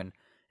Slytherin. And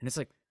it's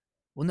like,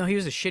 well, no, he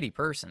was a shitty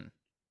person.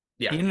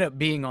 Yeah. He ended up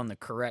being on the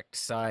correct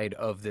side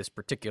of this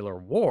particular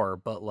war,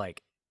 but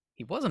like,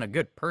 he wasn't a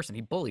good person.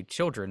 He bullied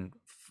children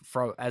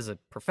as a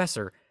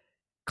professor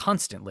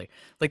constantly.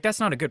 Like, that's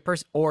not a good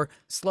person. Or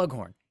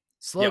Slughorn.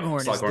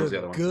 Slughorn is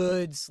the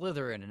good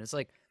Slytherin, and it's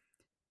like,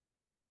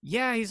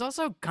 yeah, he's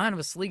also kind of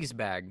a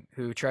sleazebag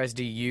who tries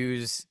to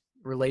use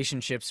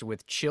relationships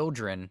with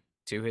children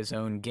to his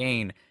own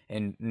gain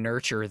and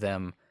nurture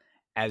them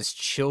as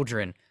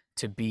children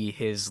to be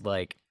his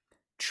like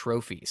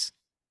trophies.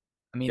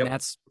 I mean,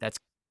 that's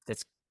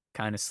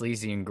kind of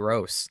sleazy and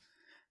gross.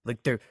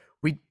 Like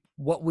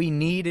what we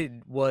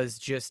needed was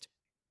just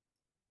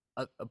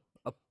a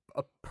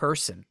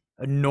person,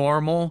 a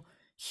normal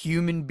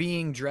human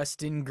being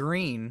dressed in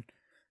green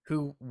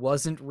who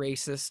wasn't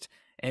racist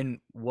and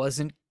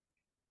wasn't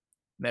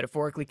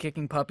metaphorically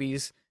kicking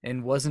puppies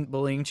and wasn't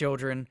bullying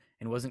children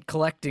and wasn't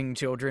collecting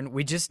children.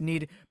 We just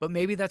need, but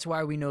maybe that's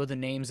why we know the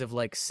names of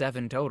like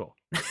 7 total.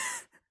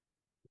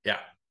 Yeah.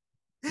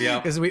 Yeah.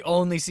 Because we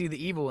only see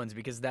the evil ones,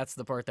 because that's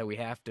the part that we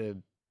have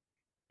to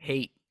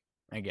hate,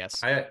 I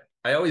guess. I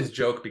always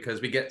joke because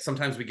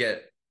sometimes we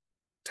get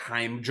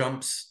time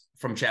jumps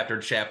from chapter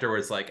to chapter where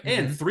it's like,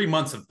 and 3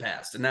 months have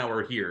passed and now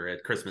we're here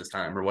at Christmas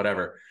time or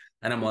whatever.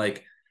 And I'm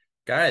like,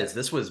 guys,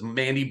 this was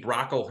Mandy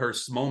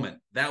Brocklehurst's moment.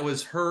 That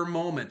was her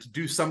moment to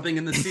do something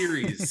in the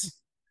series.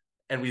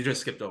 And we just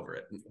skipped over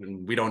it.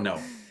 And we don't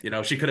know. You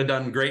know, she could have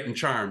done great in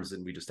Charms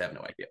and we just have no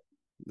idea.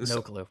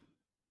 No clue.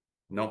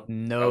 Nope.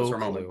 No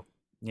clue.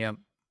 Yep.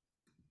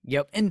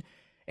 Yep. And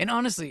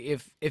honestly,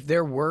 if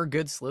there were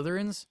good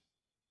Slytherins,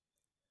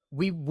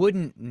 we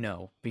wouldn't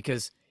know,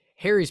 because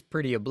Harry's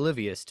pretty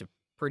oblivious to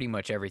pretty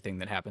much everything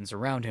that happens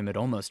around him at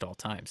almost all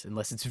times,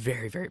 unless it's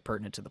very, very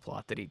pertinent to the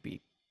plot that he'd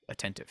be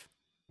attentive.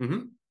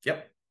 Mm-hmm.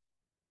 Yep.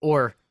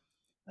 Or,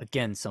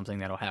 again, something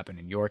that'll happen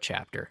in your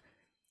chapter.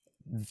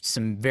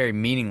 Some very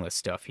meaningless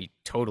stuff he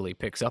totally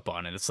picks up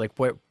on. And it's like,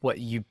 what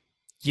you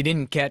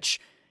didn't catch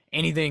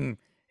anything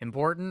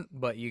important,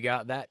 but you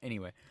got that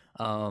anyway.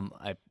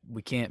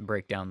 We can't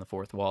break down the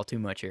fourth wall too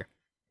much here.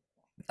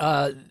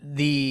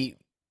 The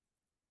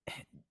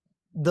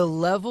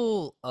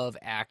level of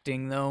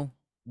acting, though,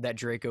 that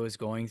Draco is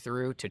going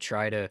through to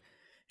try to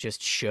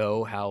just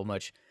show how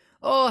much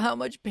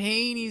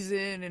pain he's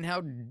in and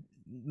how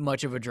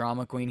much of a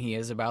drama queen he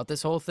is about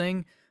this whole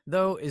thing,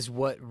 though, is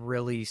what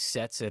really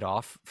sets it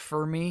off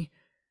for me.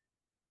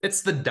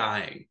 It's the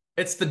dying.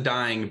 It's the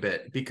dying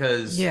bit,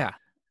 because if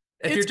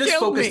you're just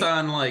focused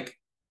on like,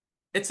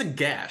 it's a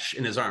gash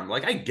in his arm.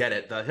 Like, I get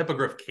it. The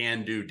hippogriff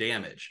can do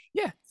damage.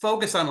 Yeah.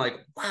 Focus on like,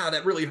 wow,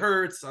 that really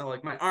hurts.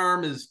 Like, my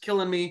arm is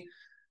killing me.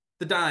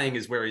 The dying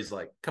is where he's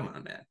like, come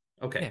on, man.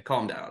 Okay,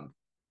 calm down.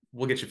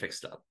 We'll get you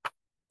fixed up.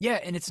 Yeah,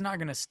 and it's not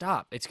going to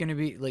stop. It's going to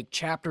be like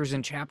chapters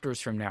and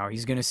chapters from now.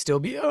 He's going to still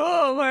be,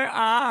 oh, my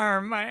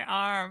arm.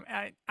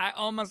 I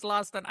almost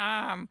lost an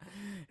arm.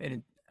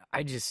 And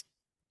I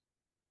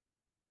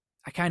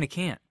kind of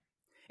can't.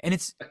 And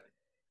it's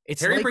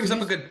Harry like brings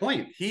up a good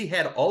point. He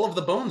had all of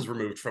the bones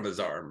removed from his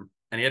arm,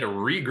 and he had to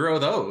regrow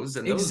those,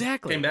 and those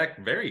came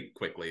back very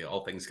quickly,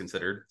 all things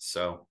considered.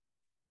 So,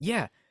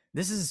 yeah,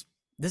 this is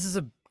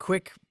a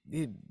quick.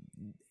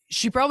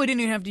 She probably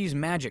didn't even have to use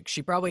magic.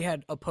 She probably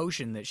had a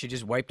potion that she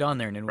just wiped on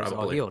there, and it was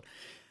all healed.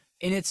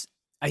 And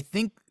I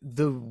think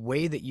the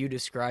way that you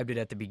described it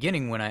at the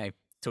beginning, when I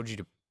told you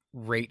to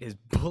rate his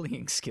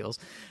bullying skills,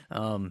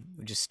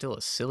 which is still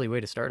a silly way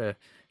to start a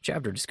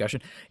chapter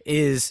discussion,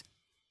 is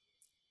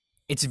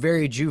it's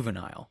very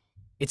juvenile.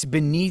 It's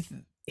beneath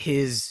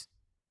his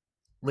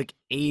like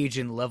age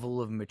and level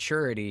of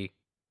maturity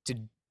to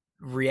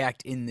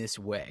react in this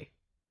way.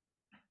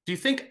 Do you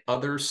think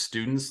other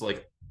students,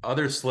 like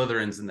other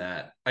Slytherins in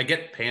that, I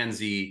get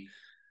Pansy,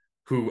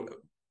 who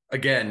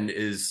again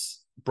is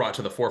brought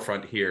to the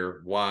forefront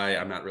here. Why,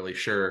 I'm not really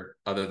sure,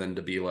 other than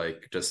to be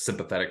like just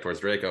sympathetic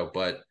towards Draco.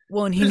 But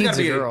Well, and he there's got needs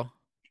to a be girl.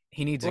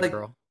 He needs a like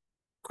girl.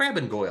 Crab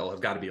and Goyle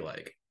have got to be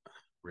like,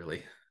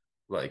 really?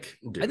 Like,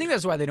 I think dude.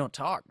 that's why they don't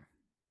talk.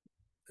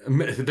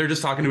 They're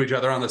just talking to each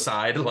other on the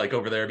side, like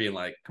over there being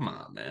like, come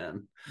on,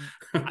 man.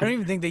 I don't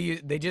even think they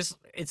use, they just,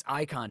 it's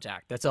eye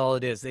contact. That's all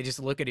it is. They just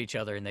look at each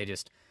other and they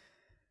just,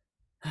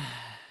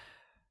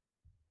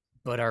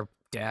 but our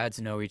dads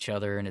know each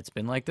other and it's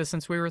been like this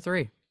since we were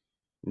 3.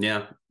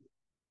 Yeah.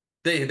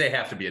 They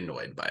have to be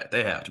annoyed by it.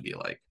 They have to be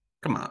like,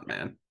 come on,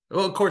 man.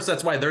 Well, of course,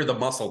 that's why they're the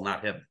muscle,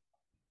 not him.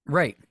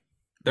 Right.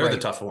 They're the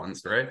Right. tough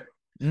ones, right?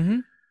 Mm-hmm.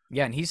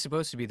 Yeah, and he's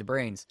supposed to be the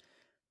brains.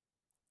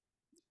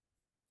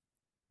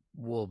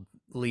 We'll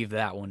leave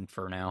that one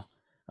for now.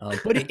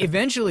 But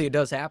eventually it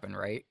does happen,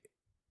 right?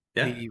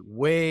 Yeah. The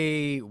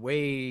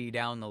way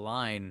down the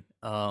line,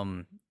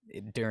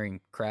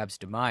 during Crab's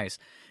demise,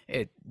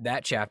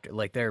 that chapter,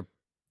 like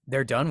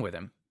they're done with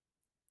him.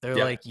 They're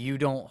Yeah. like, you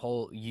don't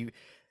hold you.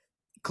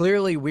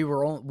 Clearly, we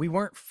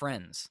weren't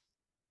friends.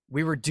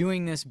 We were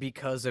doing this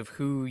because of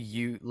who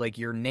you like,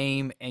 your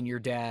name and your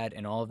dad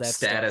and all of that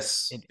stuff.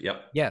 Status.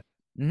 Yep. Yeah.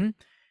 Mm-hmm.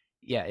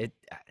 Yeah.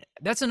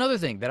 That's another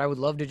thing that I would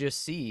love to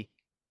just see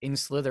in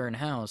Slytherin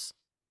House.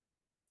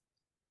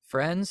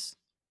 Friends.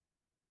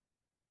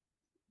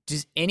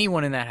 Does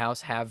anyone in that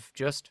house have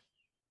just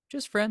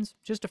friends,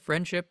 just a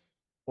friendship,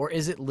 or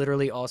is it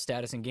literally all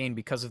status and gain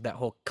because of that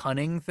whole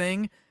cunning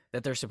thing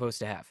that they're supposed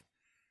to have?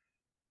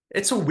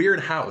 It's a weird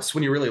house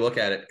when you really look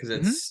at it because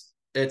Mm-hmm.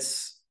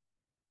 it's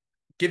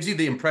gives you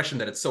the impression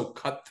that it's so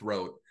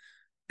cutthroat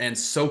and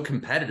so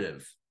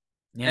competitive.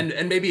 Yeah.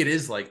 And maybe it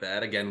is like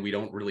that. Again, we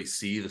don't really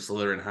see the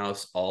Slytherin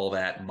house all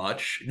that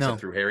much except No.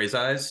 through Harry's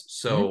eyes. Mm-hmm.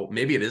 So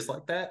maybe it is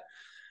like that.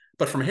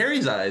 But from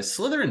Harry's eyes,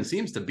 Slytherin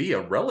seems to be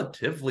a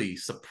relatively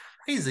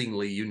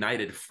surprisingly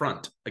united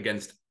front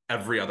against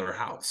every other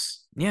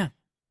house. Yeah.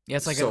 Yeah,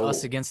 it's like an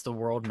us So against the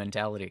world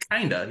mentality.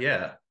 kinda,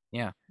 yeah.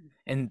 Yeah.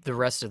 And the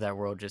rest of that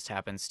world just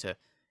happens to,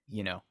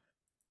 you know,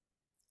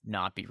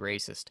 not be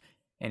racist.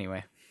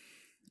 Anyway.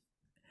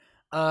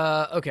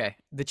 Okay.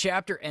 The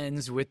chapter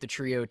ends with the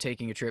trio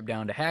taking a trip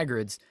down to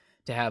Hagrid's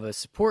to have a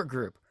support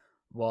group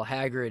while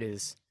Hagrid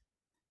is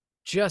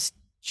just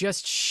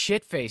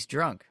shit-faced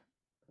drunk,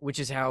 which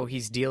is how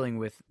he's dealing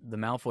with the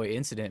Malfoy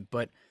incident,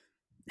 but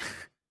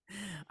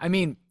I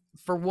mean,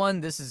 for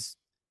one, this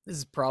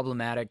is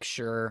problematic,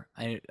 sure.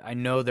 I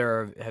know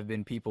have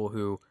been people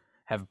who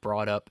have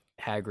brought up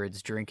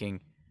Hagrid's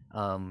drinking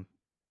um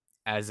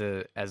as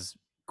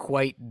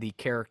quite the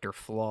character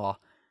flaw,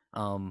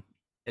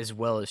 as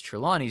well as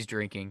Trelawney's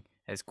drinking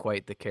as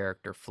quite the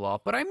character flaw.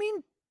 But I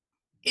mean,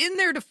 in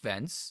their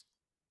defense,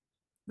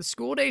 the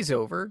school day's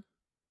over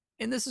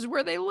and this is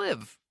where they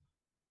live.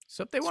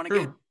 So if they It's want to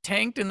get true.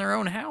 tanked in their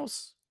own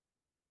house,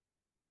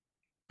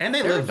 And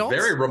they they're live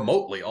very adults.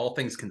 remotely, all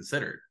things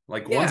considered.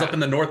 Like one's up Yeah. in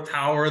the North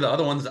Tower, the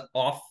other one's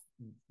off,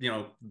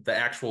 the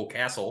actual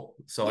castle.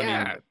 So I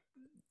Yeah. mean,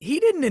 He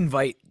didn't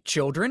invite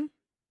children.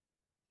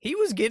 He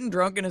was getting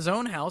drunk in his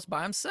own house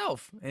by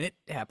himself. And it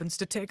happens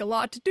to take a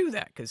lot to do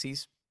that because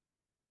he's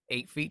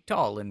 8 feet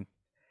tall and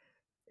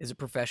is a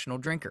professional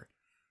drinker.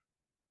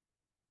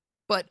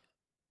 But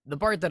the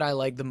part that I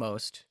like the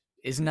most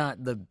is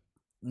not the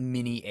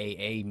mini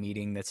AA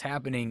meeting that's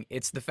happening.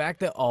 It's the fact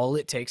that all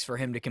it takes for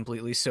him to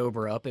completely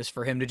sober up is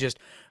for him to just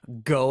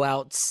go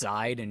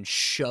outside and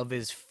shove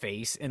his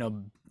face in a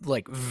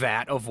like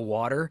vat of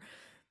water.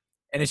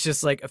 And it's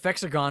just like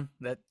effects are gone.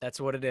 That's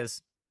what it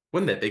is.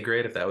 wouldn't that be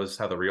great if that was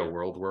how the real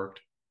world worked?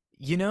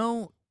 You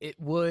know, it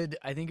would,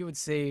 I think it would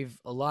save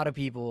a lot of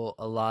people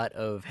a lot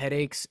of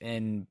headaches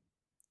and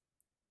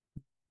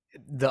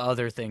the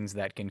other things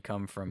that can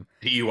come from.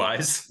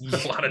 DUIs,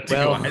 a lot of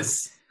Well,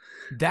 DUIs.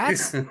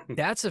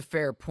 that's a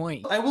fair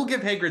point. I will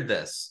give Hagrid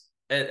this.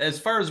 As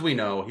far as we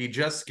know, he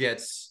just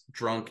gets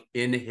drunk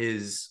in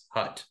his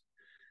hut.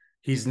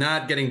 He's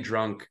not getting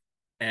drunk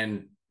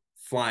and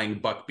flying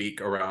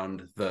buckbeak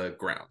around the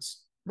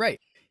grounds, Right.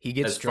 He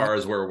gets as drunk. far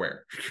as we're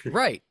aware.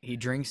 Right. He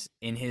drinks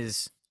in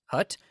his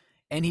hut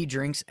and he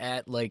drinks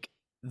at like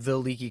the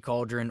Leaky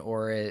Cauldron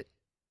or at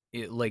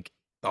like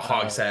The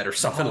Hog's Head or the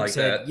something like Hog's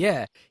Head. that.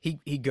 Yeah.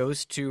 He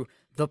goes to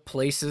the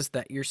places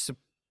that you're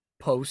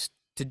supposed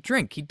to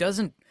drink. He's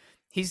And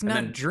not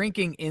then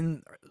drinking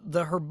in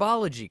the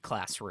herbology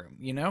classroom,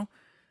 you know?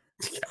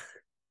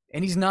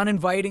 And he's not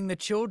inviting the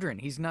children.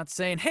 He's not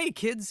saying, "Hey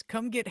kids,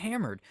 come get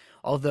hammered."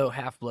 Although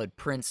Half-Blood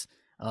Prince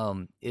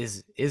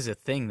is a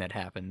thing that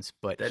happens,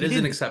 but that he is an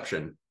didn't.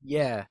 exception.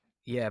 Yeah,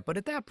 yeah, but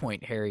at that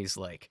point Harry's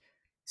like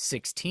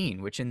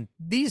 16, which in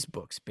these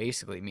books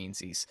basically means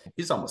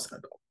He's almost an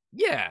adult.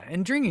 yeah,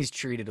 and drinking's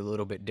treated a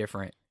little bit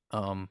different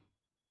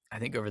I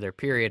think over their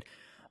period.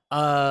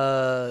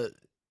 Uh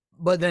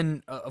but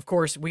then of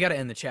course we got to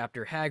end the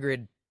chapter.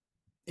 Hagrid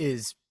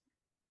is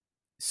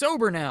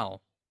sober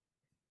now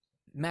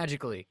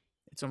magically.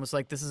 It's almost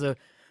like this is a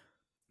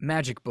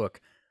magic book.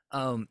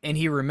 And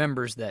he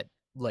remembers that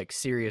like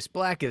Sirius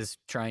Black is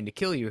trying to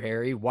kill you,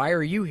 Harry. Why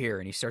are you here?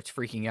 And he starts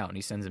freaking out and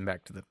he sends him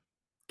back to the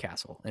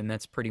castle. And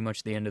that's pretty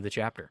much the end of the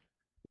chapter.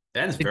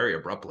 Ends It very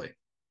abruptly.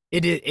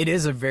 it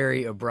is a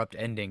very abrupt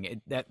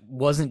ending. That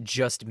wasn't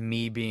just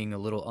me being a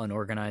little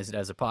unorganized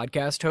as a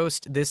podcast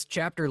host. This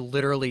chapter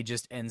literally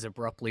just ends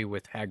abruptly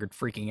with Hagrid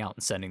freaking out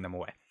and sending them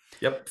away.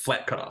 Yep,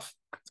 flat cutoff.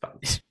 It's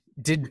fine.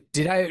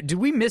 Did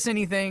we miss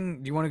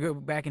anything? Do you want to go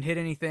back and hit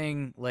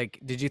anything? Like,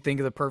 did you think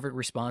of the perfect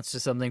response to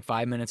something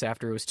 5 minutes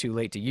after it was too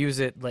late to use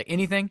it? Like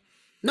anything?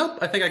 Nope,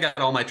 I think I got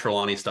all my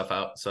Trelawney stuff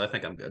out, so I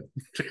think I'm good.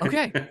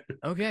 Okay.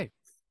 Okay.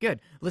 Good.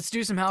 Let's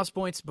do some house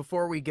points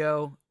before we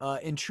go.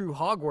 In true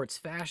Hogwarts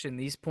fashion,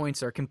 these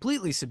points are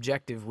completely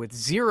subjective with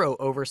zero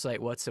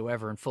oversight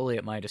whatsoever and fully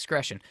at my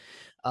discretion.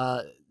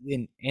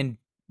 And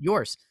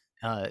yours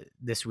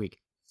this week.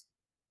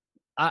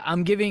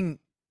 I'm giving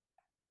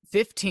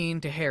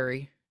 15 to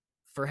Harry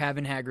for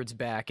having Hagrid's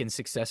back and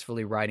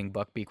successfully riding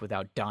Buckbeak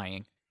without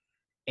dying.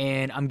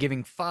 And I'm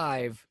giving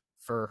 5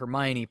 for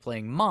Hermione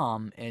playing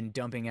mom and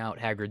dumping out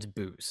Hagrid's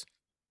booze.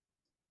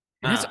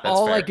 And that's That's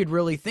all I fair. could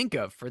really think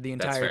of for the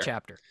That's entire fair.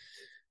 chapter.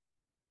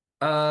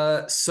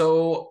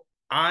 So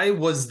I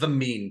was the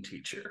mean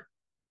teacher.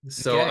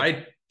 So Okay.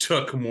 I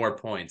took more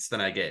points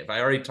than I gave. I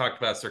already talked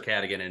about Sir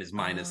Cadogan and his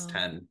minus Uh,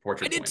 10 I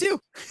portrait did points. too.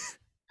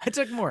 I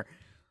took more.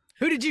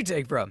 Who did you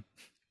take from?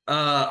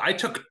 I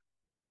took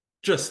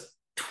just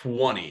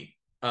 20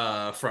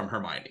 from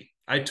Hermione.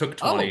 I took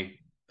Oh, 20.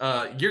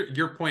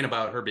 Your point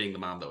about her being the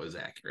mom though is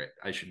accurate.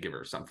 I should give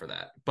her some for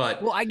that.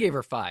 But well, I gave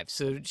her 5,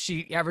 so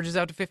she averages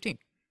out to 15.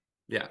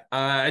 yeah,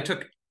 I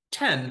took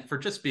 10 for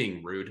just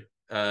being rude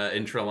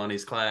in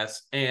Trelawney's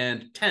class,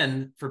 and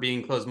 10 for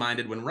being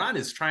closed-minded when Ron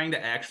is trying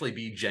to actually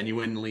be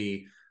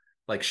genuinely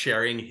like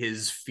sharing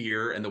his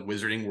fear and the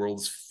wizarding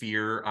world's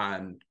fear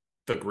on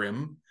the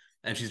Grim,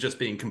 and she's just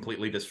being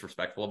completely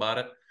disrespectful about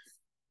it.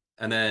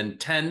 And then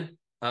 10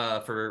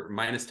 for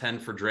minus 10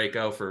 for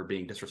Draco for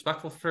being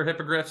disrespectful for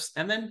hippogriffs,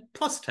 and then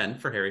plus 10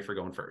 for Harry for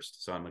going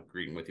first. So I'm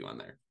agreeing with you on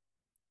there.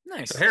 So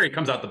Nice. Harry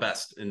comes out the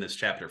best in this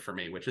chapter for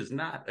me, which is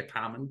not a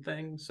common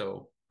thing.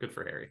 So good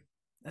for Harry.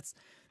 That's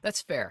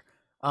that's fair.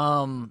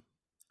 Um,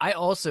 I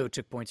also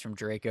took points from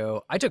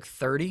Draco. I took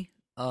 30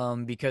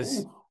 because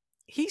Ooh.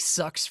 he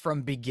sucks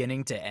from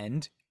beginning to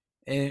end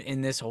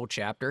in this whole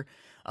chapter.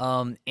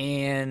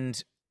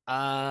 And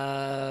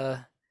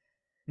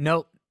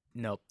nope,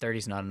 nope, 30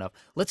 is not enough.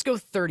 Let's go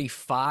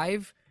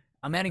 35.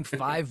 I'm adding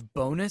 5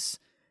 bonus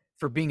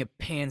for being a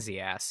pansy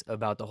ass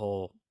about the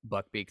whole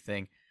Buckbeak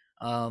thing.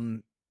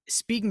 Um,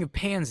 Speaking of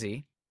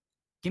pansy,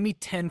 give me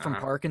 10 from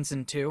Uh-huh.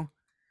 Parkinson too.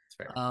 It's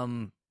fair.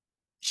 Um,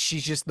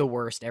 she's just the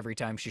worst every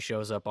time she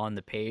shows up on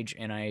the page,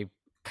 and I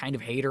kind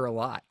of hate her a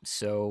lot.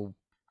 So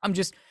I'm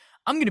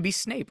gonna be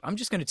Snape. I'm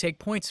just gonna take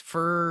points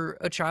for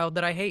a child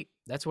that I hate.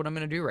 That's what I'm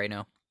gonna do right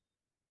now.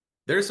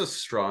 There's a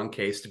strong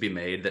case to be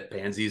made that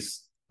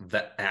Pansy's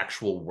the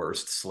actual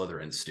worst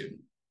Slytherin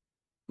student.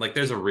 Like,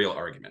 there's a real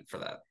argument for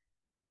that.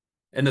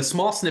 And the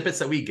small snippets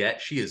that we get,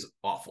 she is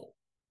awful.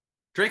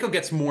 Draco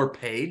gets more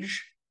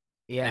page,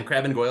 Yeah, and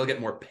Crabbe and Goyle get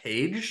more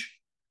page.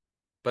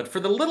 But for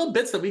the little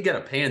bits that we get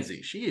of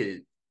Pansy,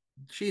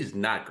 she's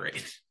not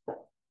great.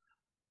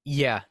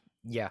 yeah,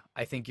 yeah.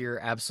 I think you're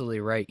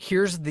absolutely right.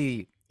 Here's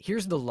the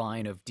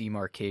line of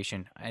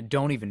demarcation. I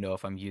don't even know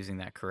if I'm using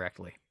that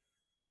correctly.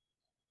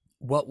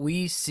 What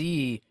we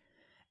see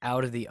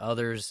out of the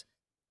others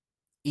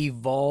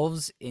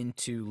evolves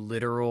into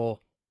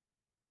literal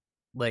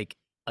like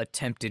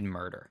attempted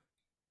murder,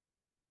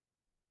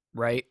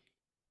 right?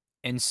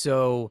 And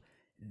so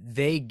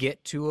they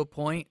get to a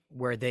point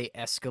where they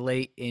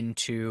escalate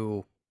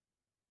into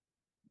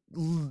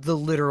the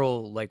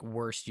literal like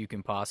worst you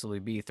can possibly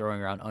be,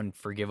 throwing around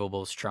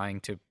unforgivables, trying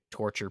to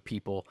torture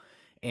people,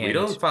 We and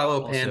don't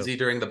follow also, Pansy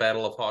during the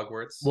Battle of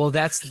Hogwarts. well,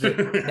 that's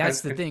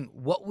the thing.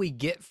 What we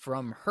get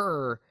from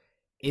her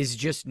is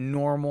just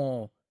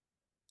normal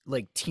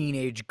like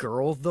teenage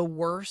girl, the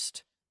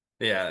worst.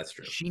 Yeah, that's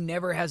true. She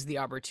never has the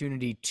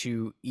opportunity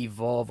to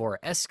evolve or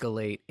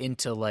escalate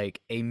into like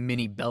a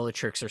mini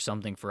Bellatrix or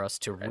something for us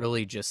to Right.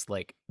 really just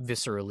like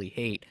viscerally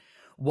hate.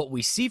 What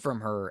we see from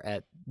her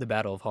at the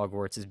Battle of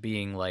Hogwarts is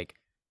being like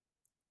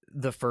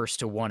the first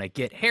to want to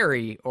get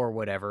Harry or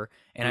whatever.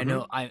 And I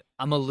know Mm-hmm.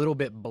 I'm a little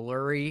bit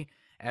blurry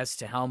as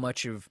to how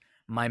much of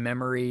my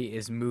memory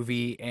is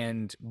movie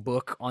and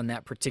book on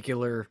that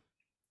particular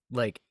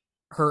like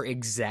her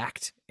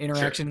exact Sure.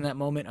 interaction in that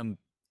moment.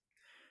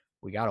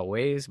 We got a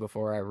ways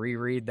before I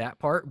reread that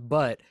part,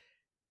 but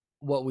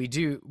but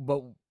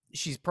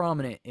she's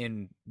prominent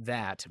in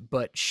that,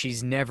 but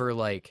she's never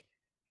like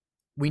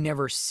we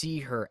never see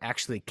her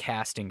actually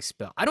casting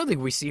spell. I don't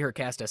think we see her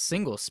cast a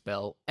single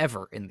spell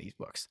ever in these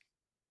books.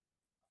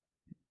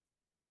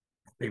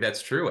 I think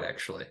that's true,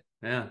 actually.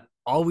 Yeah.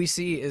 All we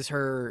see is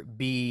her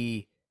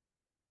be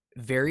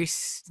very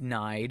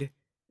snide,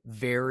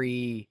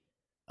 very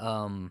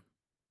um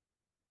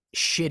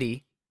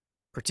shitty,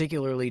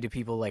 particularly to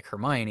people like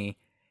Hermione,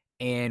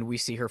 and we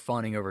see her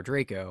fawning over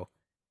Draco,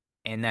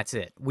 and that's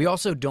it. We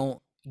also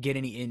don't get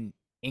any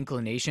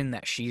inclination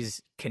that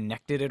she's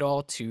connected at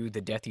all to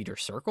the Death Eater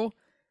Circle,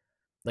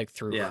 like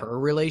through Yeah. her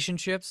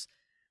relationships,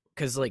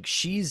 because like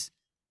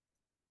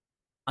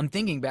I'm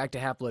thinking back to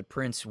Half Blood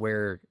Prince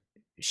where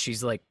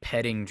she's like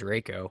petting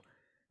Draco,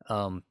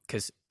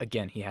 because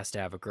again he has to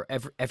have a girl.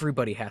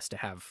 Everybody has to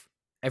have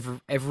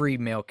every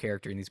male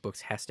character in these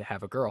books has to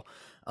have a girl,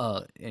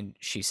 and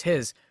she's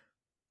his.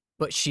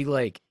 But she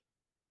like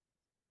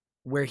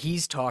where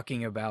he's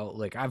talking about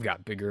like I've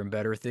got bigger and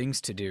better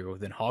things to do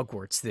than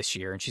Hogwarts this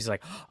year, and she's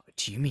like, oh,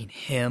 "Do you mean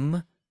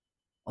him?"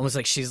 Almost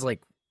like she's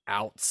like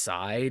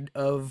outside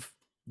of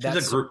She's that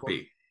a circle.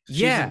 groupie.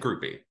 She's a Yeah,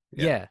 groupie.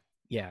 Yeah. yeah,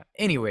 yeah.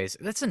 Anyways,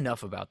 that's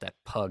enough about that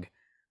pug.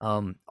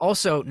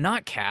 Also,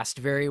 not cast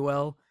very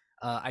well.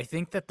 I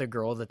think that the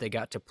girl that they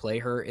got to play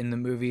her in the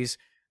movies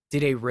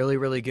did a really,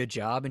 really good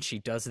job, and she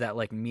does that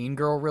like mean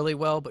girl really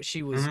well, but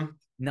she was Hmm.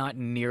 not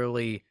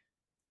nearly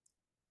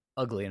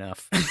ugly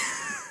enough.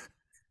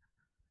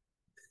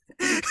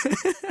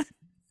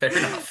 Fair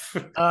enough.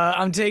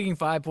 I'm taking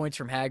 5 points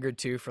from Hagrid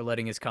too for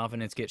letting his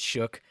confidence get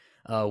shook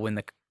when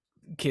the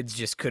kids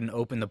just couldn't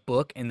open the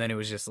book, and then it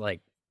was just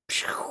like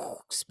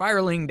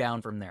spiraling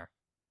down from there.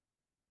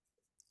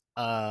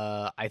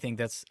 I think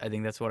that's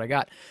what I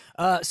got.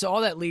 So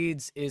all that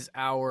leads is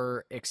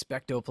our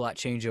expecto plot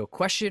changeo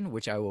question,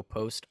 which I will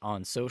post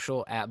on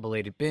social at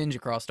Belated Binge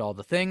across all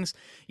the things.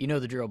 You know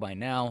the drill by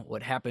now.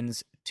 What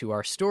happens to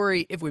our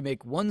story if we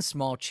make one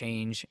small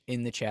change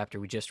in the chapter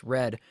we just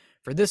read?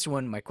 For this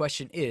one, my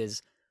question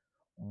is,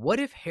 what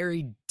if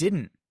Harry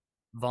didn't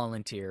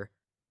volunteer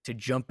to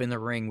jump in the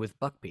ring with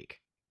Buckbeak?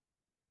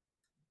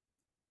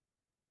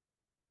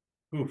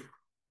 Oof.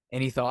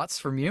 Any thoughts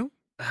from you?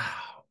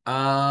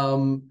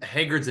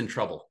 Hagrid's in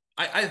trouble.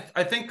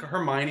 I think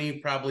Hermione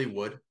probably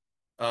would.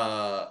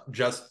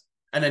 Just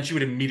and then she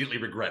would immediately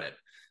regret it.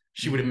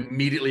 She would Mm-hmm.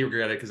 immediately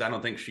regret it because I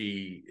don't think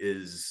she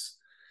is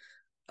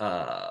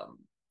um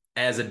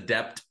as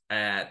adept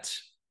at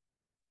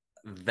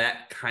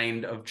that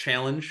kind of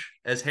challenge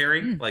as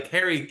Harry. Like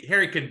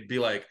Harry could be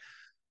like,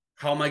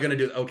 how am I going to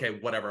do? Okay,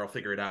 whatever, I'll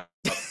figure it out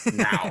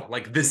now.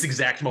 Like this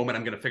exact moment,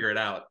 I'm going to figure it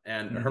out.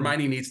 And Mm-hmm.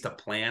 Hermione needs to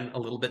plan a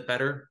little bit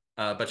better.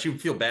 But she would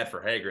feel bad for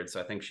Hagrid,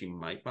 so I think she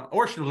might,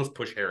 or she'll just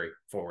push Harry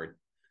forward.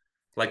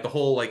 Like the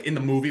whole like in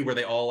the movie where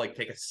they all like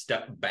take a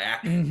step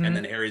back and Mm-hmm.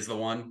 then Harry's the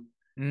one.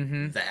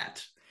 Mm-hmm.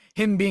 That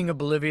Him being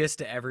oblivious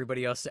to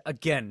everybody else,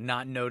 again,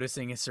 not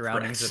noticing his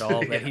surroundings at correct. all,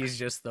 that Yeah. he's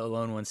just the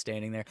lone one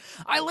standing there.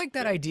 I like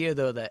that idea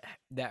though, that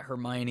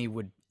Hermione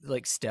would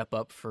like step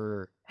up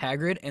for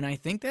Hagrid, and I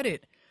think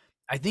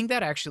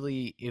that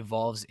actually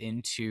evolves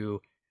into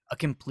a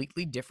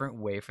completely different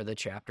way for the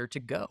chapter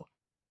to go,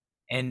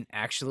 and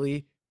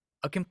actually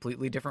a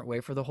completely different way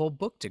for the whole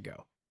book to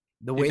go.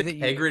 The Do you way think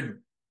that you Hagrid?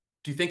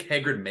 Do you think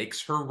Hagrid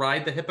makes her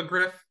ride the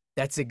hippogriff?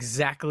 That's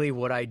exactly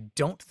what I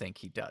don't think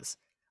he does.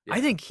 I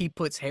Yeah, think he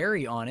puts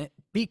Harry on it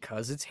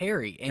because it's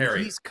Harry, and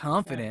Harry. he's Yeah,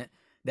 confident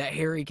that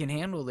Harry can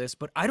handle this,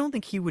 but I don't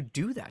think he would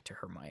do that to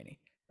Hermione.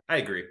 I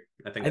agree.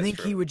 I think I that's think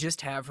true. he would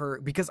just have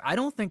her, because I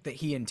don't think that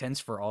he intends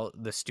for all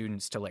the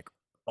students to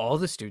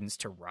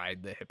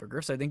ride the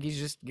hippogriffs. I think he's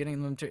just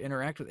getting them to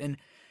interact with,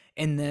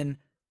 and then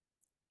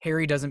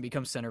Harry doesn't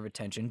become center of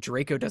attention.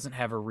 Draco doesn't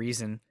have a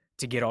reason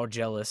to get all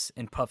jealous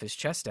and puff his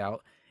chest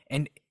out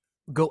and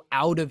go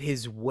out of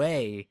his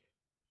way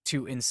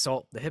to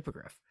insult the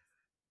hippogriff.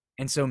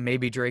 And so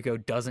maybe Draco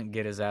doesn't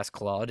get his ass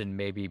clawed, and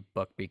maybe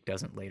Buckbeak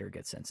doesn't later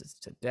get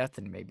sentenced to death,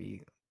 and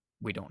maybe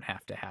we don't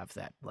have to have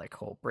that like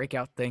whole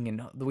breakout thing,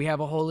 and we have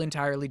a whole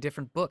entirely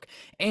different book.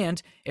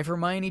 And if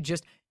Hermione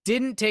just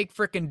didn't take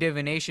frickin'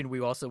 divination,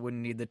 we also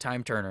wouldn't need the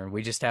time turner, and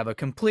we just have a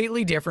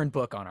completely different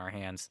book on our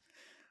hands.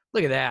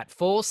 Look at that,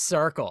 full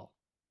circle.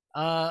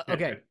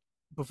 Okay,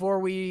 before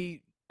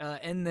we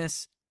end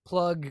this,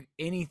 plug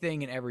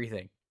anything and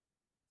everything.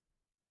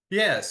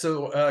 Yeah,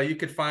 so you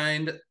could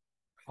find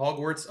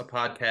Hogwarts, a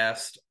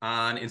podcast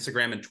on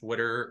Instagram and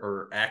Twitter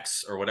or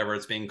X or whatever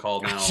it's being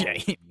called now,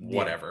 Yeah.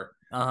 whatever.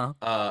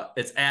 Uh-huh.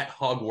 It's at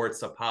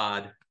Hogwarts, a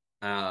pod.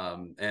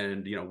 And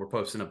we're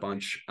posting a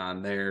bunch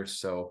on there.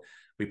 So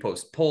we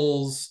post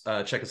polls.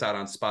 Check us out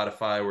on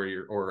Spotify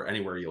or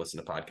anywhere you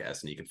listen to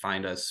podcasts, and you can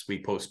find us.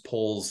 We post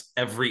polls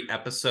every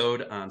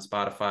episode on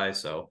Spotify.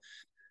 So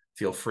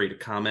feel free to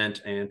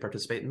comment and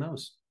participate in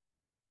those.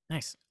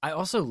 Nice. I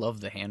also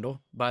love the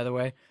handle, by the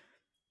way.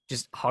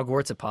 Just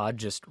Hogwarts a pod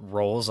just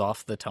rolls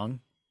off the tongue.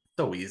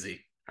 So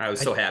easy. I was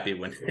I so happy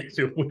when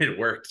when it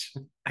worked.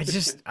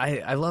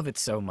 I love it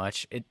so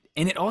much.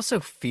 It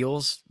also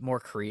feels more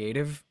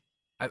creative.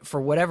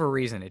 For whatever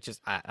reason,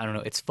 I don't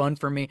know. It's fun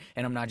for me,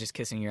 and I'm not just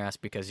kissing your ass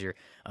because you're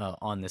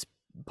on this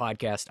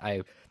podcast.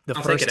 The I'll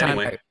take first it time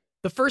anyway.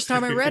 the first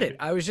time I read it,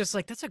 I was just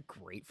like, that's a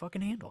great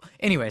fucking handle.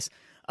 Anyways,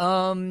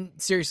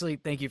 seriously,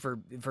 thank you for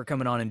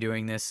coming on and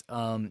doing this.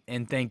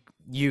 And thank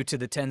you to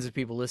the tens of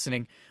people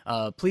listening.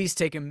 Please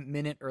take a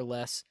minute or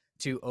less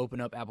to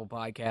open up Apple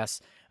Podcasts.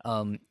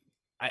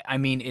 I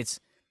mean, it's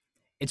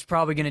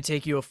probably going to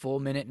take you a full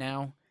minute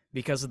now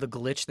because of the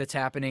glitch that's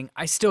happening.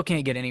 I still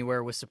can't get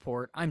anywhere with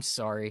support. I'm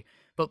sorry.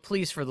 But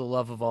please, for the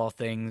love of all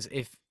things,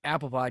 if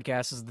Apple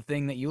Podcasts is the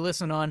thing that you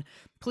listen on,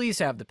 please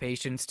have the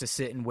patience to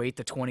sit and wait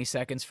the 20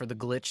 seconds for the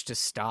glitch to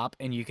stop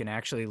and you can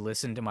actually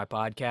listen to my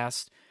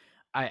podcast.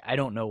 I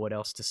don't know what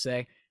else to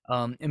say.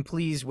 And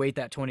please wait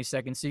that 20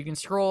 seconds so you can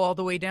scroll all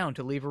the way down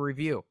to leave a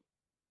review,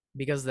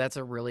 because that's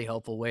a really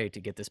helpful way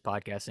to get this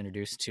podcast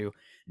introduced to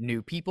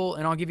new people.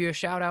 And I'll give you a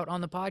shout out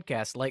on the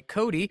podcast, like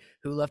Cody,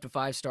 who left a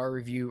 5-star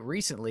review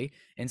recently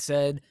and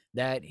said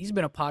that he's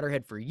been a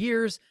Potterhead for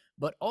years,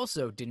 but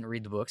also didn't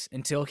read the books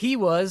until he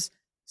was,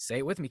 say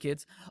it with me,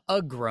 kids,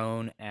 a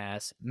grown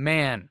ass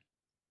man.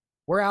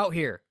 We're out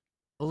here.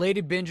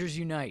 Belated Bingers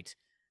Unite.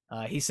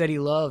 He said he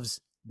loves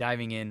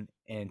diving in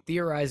and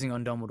theorizing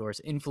on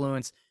Dumbledore's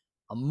influence.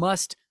 A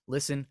must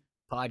listen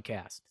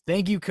podcast.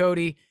 Thank you,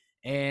 Cody.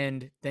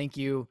 And thank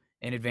you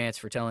in advance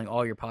for telling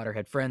all your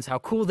Potterhead friends how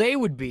cool they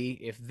would be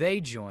if they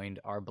joined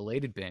our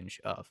belated binge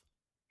of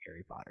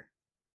Harry Potter.